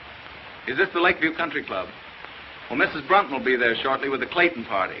 Is this the Lakeview Country Club? Well, Mrs. Brunton will be there shortly with the Clayton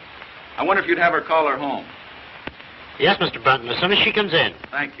party. I wonder if you'd have her call her home. Yes, Mr. Brunton, as soon as she comes in.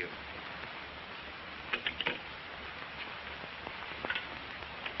 Thank you.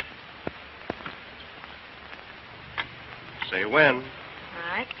 Say when. All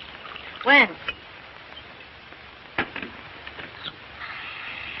right. When?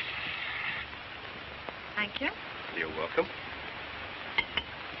 Thank you. You're welcome.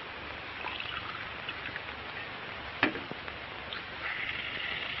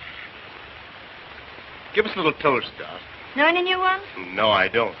 Give us a little toast, Doc. Know any new ones? No, I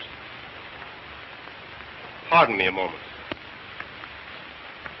don't. Pardon me a moment.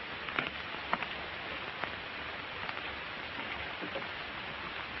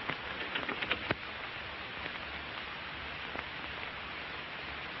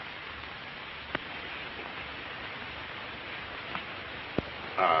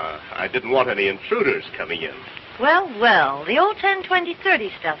 I didn't want any intruders coming in. Well, well. The old 10, 20,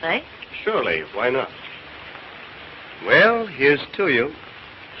 30 stuff, eh? Surely, why not? Well, here's to you.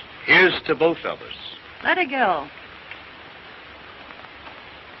 Here's to both of us. Let her go.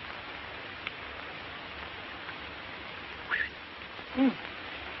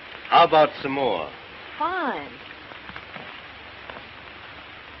 How about some more? Fine.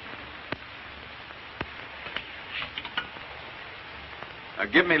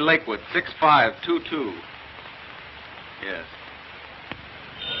 Give me Lakewood, 6522. Yes.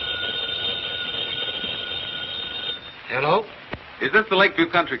 Hello? Is this the Lakeview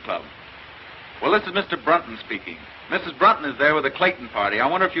Country Club? Well, this is Mr. Brunton speaking. Mrs. Brunton is there with the Clayton party. I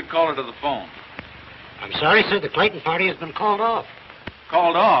wonder if you'd call her to the phone. I'm sorry, sir. The Clayton party has been called off.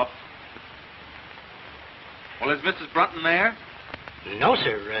 Called off? Well, is Mrs. Brunton there? No,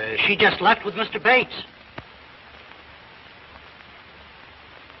 sir. She just left with Mr. Bates.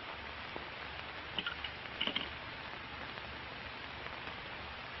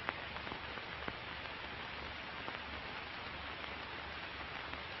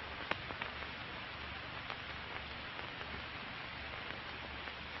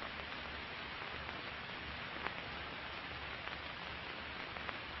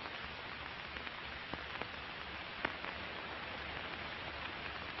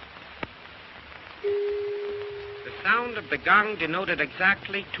 sound of the gong denoted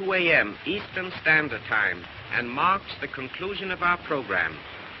exactly 2 a.m. Eastern Standard Time and marks the conclusion of our program.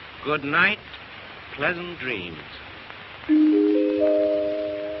 Good night, pleasant dreams.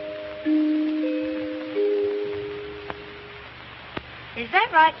 Is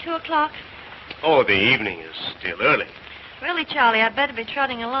that right, 2 o'clock? Oh, the evening is still early. Really, Charlie, I'd better be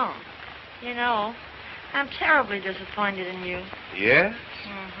trotting along. You know, I'm terribly disappointed in you. Yes?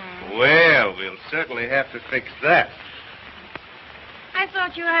 Mm-hmm. Well, we'll certainly have to fix that. I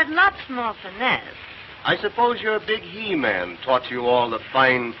thought you had lots more finesse. I suppose your big he-man taught you all the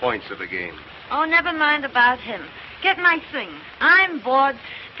fine points of the game. Oh, never mind about him. Get my things. I'm bored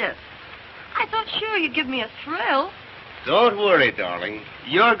stiff. I thought sure you'd give me a thrill. Don't worry, darling.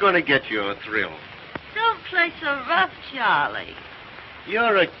 You're going to get your thrill. Don't play so rough, Charlie.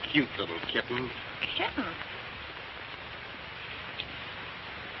 You're a cute little kitten. Kitten?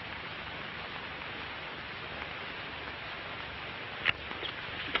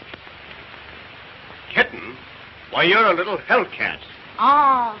 Kitten? Why, you're a little hellcat.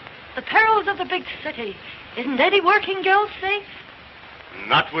 Oh, the perils of the big city. Isn't any working girl safe?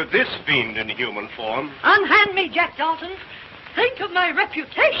 Not with this fiend in human form. Unhand me, Jack Dalton. Think of my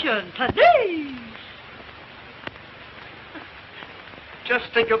reputation, please.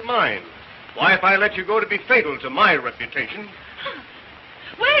 Just think of mine. Why, if I let you go, to be fatal to my reputation.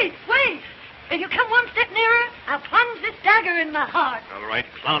 Wait. If you come one step nearer, I'll plunge this dagger in my heart. All right,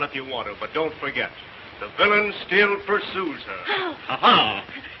 clown if you want to, but don't forget, the villain still pursues her. Ha-ha!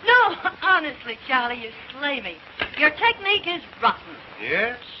 No, honestly, Charlie, you slay me. Your technique is rotten.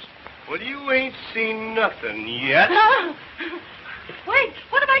 Yes? Well, you ain't seen nothing yet. Wait,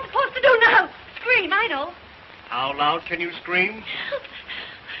 what am I supposed to do now? Scream, I know. How loud can you scream?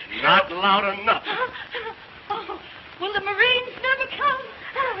 Not loud enough. Oh, will the Marines never come?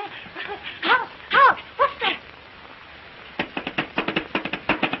 Hark! What's that?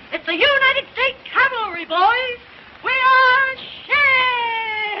 It's the United States Cavalry, boys. We are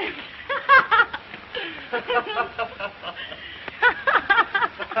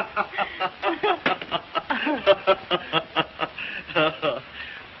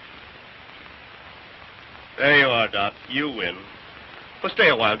There you are, Doc. You win. Well, stay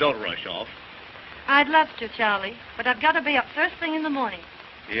a while. Don't rush off. I'd love to, Charlie, but I've got to be up first thing in the morning.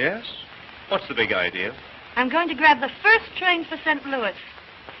 Yes? What's the big idea? I'm going to grab the first train for St. Louis.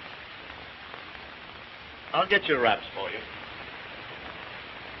 I'll get your wraps for you.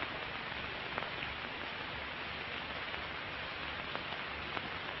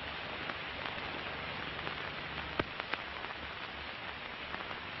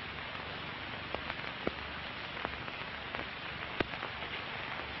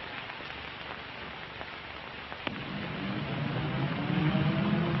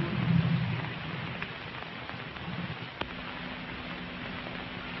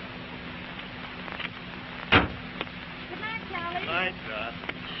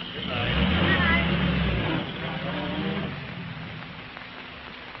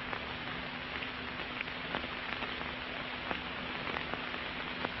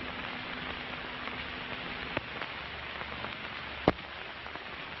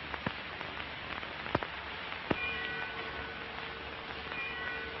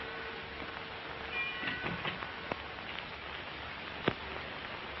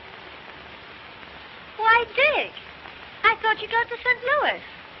 Dick, I thought you got to St. Louis.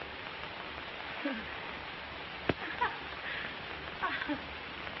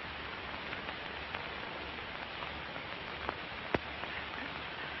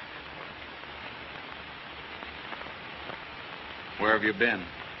 Where have you been?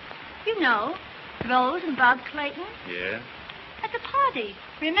 You know, Rose and Bob Clayton. Yeah? At the party,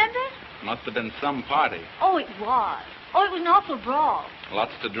 remember? Must have been some party. Oh, it was. Oh, it was an awful brawl.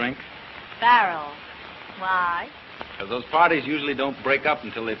 Lots to drink? Barrel. Why? Because those parties usually don't break up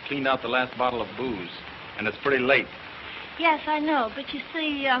until they've cleaned out the last bottle of booze. And it's pretty late. Yes, I know. But you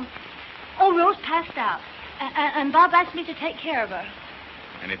see, Rose passed out. And Bob asked me to take care of her.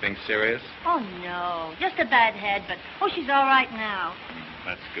 Anything serious? Oh, no. Just a bad head, but, she's all right now.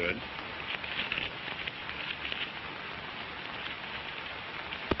 That's good.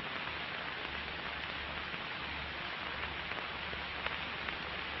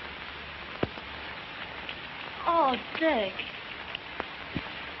 Oh, Dick.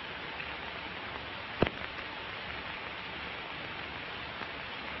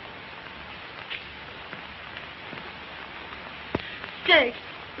 Dick,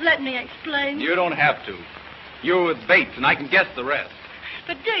 let me explain. You don't have to. You're with Bates, and I can guess the rest.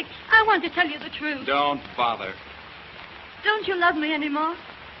 But, Dick, I want to tell you the truth. Don't bother. Don't you love me anymore?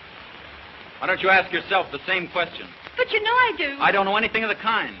 Why don't you ask yourself the same question? But you know I do. I don't know anything of the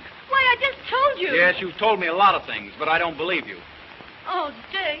kind. Why, I just told you. Yes, you've told me a lot of things, but I don't believe you. Oh,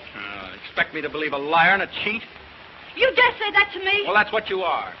 Dick. Expect me to believe a liar and a cheat? You dare say that to me? Well, that's what you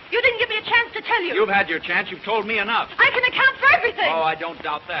are. You didn't give me a chance to tell you. You've had your chance. You've told me enough. I can account for everything. Oh, I don't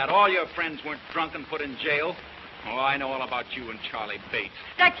doubt that. All your friends weren't drunk and put in jail. Oh, I know all about you and Charlie Bates.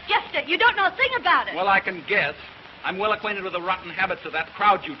 That's just it. You don't know a thing about it. Well, I can guess. I'm well acquainted with the rotten habits of that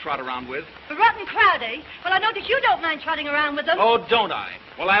crowd you trot around with. The rotten crowd, eh? Well, I notice you don't mind trotting around with them. Oh, don't I?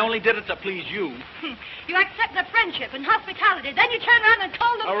 Well, I only did it to please you. You accept their friendship and hospitality, then you turn around and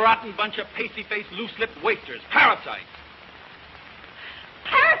call them... A rotten bunch of pasty-faced, loose-lipped wasters. Parasites.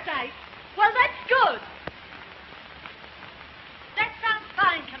 Parasites? Well, that's good. That sounds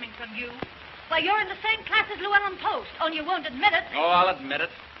fine coming from you. Why, you're in the same class as Llewellyn Post, only you won't admit it. Oh, I'll admit it.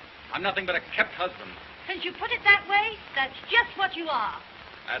 I'm nothing but a kept husband. Since you put it that way, that's just what you are.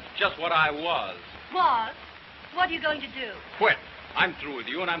 That's just what I was. Was? What are you going to do? Quit. I'm through with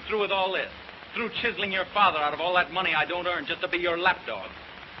you, and I'm through with all this. Through chiseling your father out of all that money I don't earn just to be your lapdog.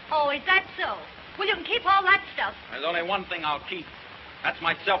 Oh, is that so? Well, you can keep all that stuff. There's only one thing I'll keep. That's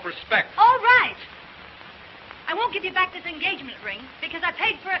my self-respect. All right. I won't give you back this engagement ring because I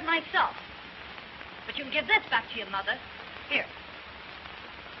paid for it myself. But you can give this back to your mother. Here.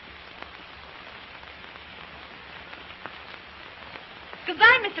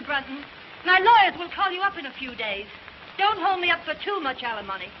 Goodbye, Mr. Brunton. My lawyers will call you up in a few days. Don't hold me up for too much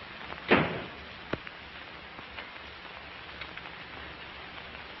alimony.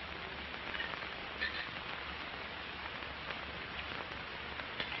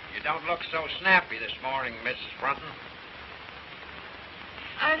 You don't look so snappy this morning, Mrs. Brunton.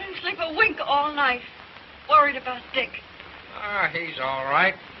 I didn't sleep a wink all night. Worried about Dick. He's all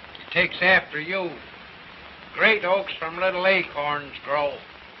right. He takes after you. Great oaks from little acorns grow.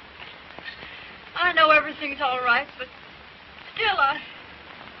 I know everything's all right, but still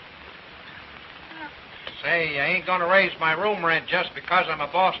Say, you ain't gonna raise my room rent just because I'm a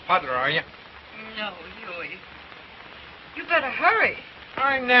boss puddler, are you? No, Huey. You better hurry.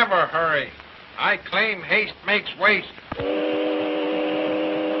 I never hurry. I claim haste makes waste.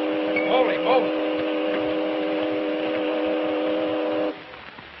 Holy moly.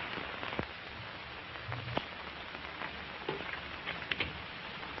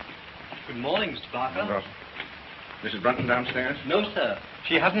 Good morning, Mr. Barker. Mrs. Brunton downstairs? No, sir.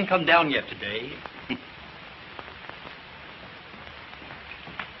 She hasn't come down yet today.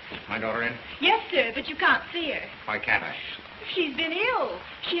 My daughter in? Yes, sir, but you can't see her. Why can't I? She's been ill.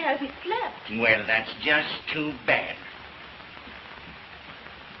 She hasn't slept. Well, that's just too bad.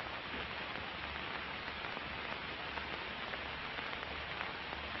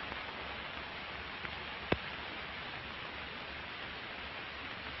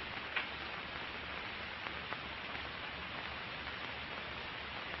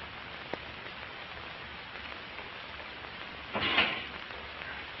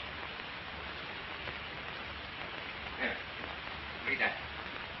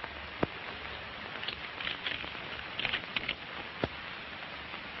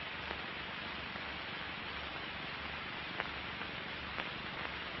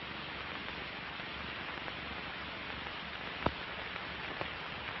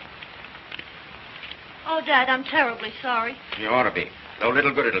 Oh, Dad, I'm terribly sorry. You ought to be. Though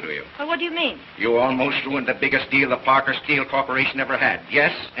little good it'll do you. Well, what do you mean? You almost ruined the biggest deal the Parker Steel Corporation ever had.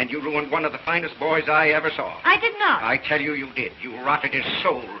 Yes, and you ruined one of the finest boys I ever saw. I did not. I tell you, you did. You rotted his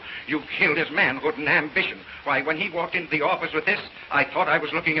soul. You killed his manhood and ambition. Why, when he walked into the office with this, I thought I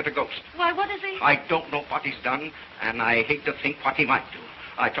was looking at a ghost. Why, what is he? I don't know what he's done, and I hate to think what he might do.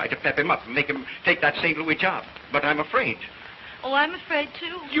 I tried to pep him up and make him take that St. Louis job, but I'm afraid. Oh, I'm afraid,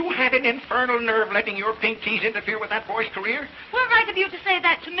 too. You had an infernal nerve letting your pink teas interfere with that boy's career? What right have you to say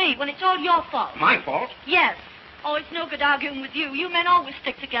that to me when it's all your fault? My fault? Yes. Oh, it's no good arguing with you. You men always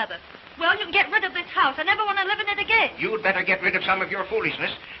stick together. Well, you can get rid of this house. I never want to live in it again. You'd better get rid of some of your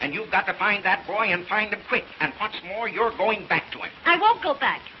foolishness, and you've got to find that boy and find him quick. And what's more, you're going back to him. I won't go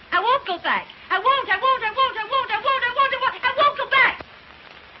back. I won't go back. I won't go back.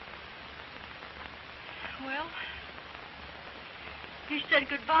 Well, he said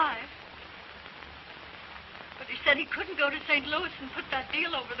goodbye. But he said he couldn't go to St. Louis and put that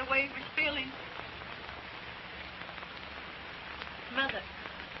deal over the way he was feeling. Mother,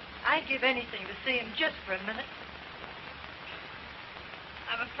 I'd give anything to see him just for a minute.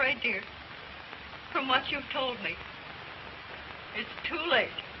 I'm afraid, dear, from what you've told me, it's too late.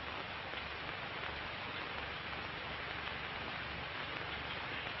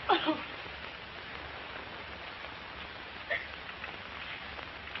 Oh.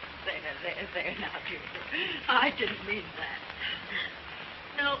 Say there now, dear. I didn't mean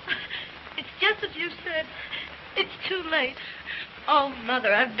that. No, it's just as you said. It's too late. Oh,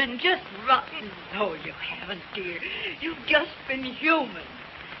 Mother, I've been just rotten. No, you haven't, dear. You've just been human.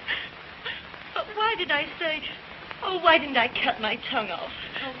 But why did I say... Oh, why didn't I cut my tongue off?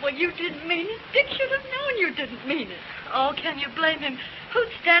 Oh, well, you didn't mean it. Dick should have known you didn't mean it. Oh, can you blame him? Who'd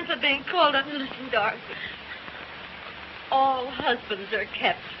stand for being called a... Listen, Dorothy. All husbands are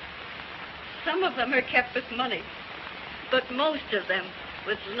kept. Some of them are kept with money. But most of them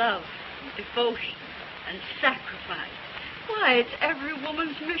with love, devotion, and sacrifice. Why, it's every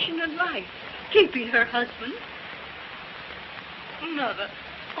woman's mission in life, keeping her husband. Mother.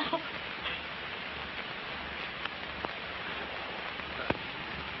 Oh.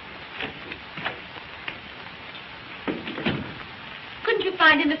 Couldn't you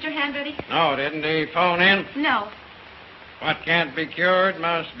find him, Mr. Hanratty? No, didn't he phone in? No. What can't be cured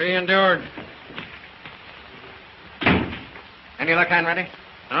must be endured. Any luck, Hanratty?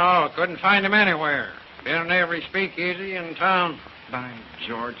 No, couldn't find him anywhere. Been in every speakeasy in town. By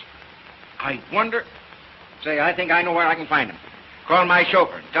George. I wonder... Say, I think I know where I can find him. Call my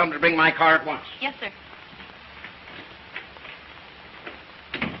chauffeur and tell him to bring my car at once. Yes, sir.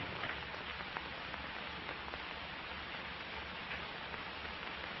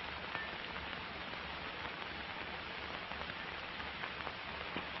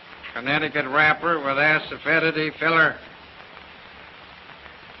 Connecticut wrapper with acidity filler.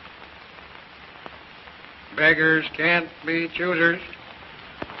 Beggars can't be choosers.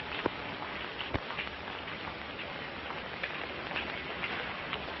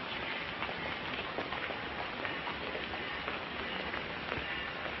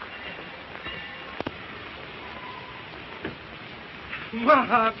 Well,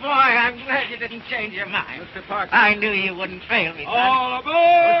 boy, I'm glad you didn't change your mind. Mr. Parker. I knew you wouldn't fail me, son. All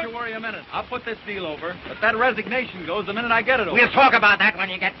aboard! Don't you worry a minute. I'll put this deal over. But that resignation goes the minute I get it over. We'll talk about that when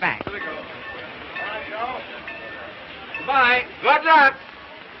you get back. Here we go. All right, Joe. Goodbye. Good luck.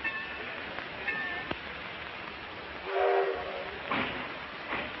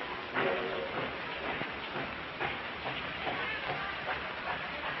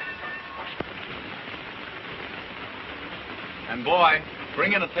 And, boy,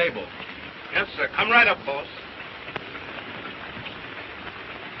 bring in a table. Yes, sir. Come right up, boss.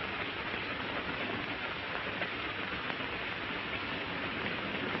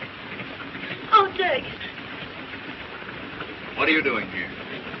 Oh, Dick, What are you doing here?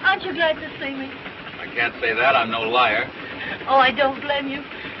 aren't you glad to see me? I can't say that. I'm no liar. Oh, I don't blame you.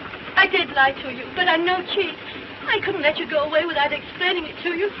 I did lie to you, but I'm no cheat. I couldn't let you go away without explaining it to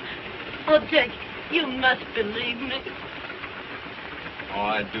you. Oh, Dick, you must believe me. Oh,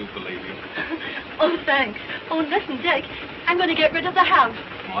 I do believe you. Oh, thanks. Oh, listen, Dick, I'm going to get rid of the house.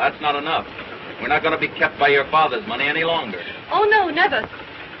 Well, that's not enough. We're not going to be kept by your father's money any longer. Oh, no, never.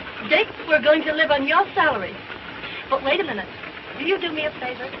 Dick, we're going to live on your salary. But wait a minute. Will you do me a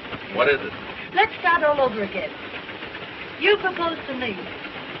favor? What is it? Let's start all over again. You propose to me.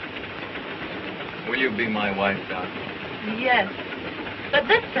 Will you be my wife, Doc? Yes. But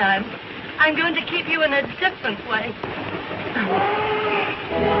this time, I'm going to keep you in a different way.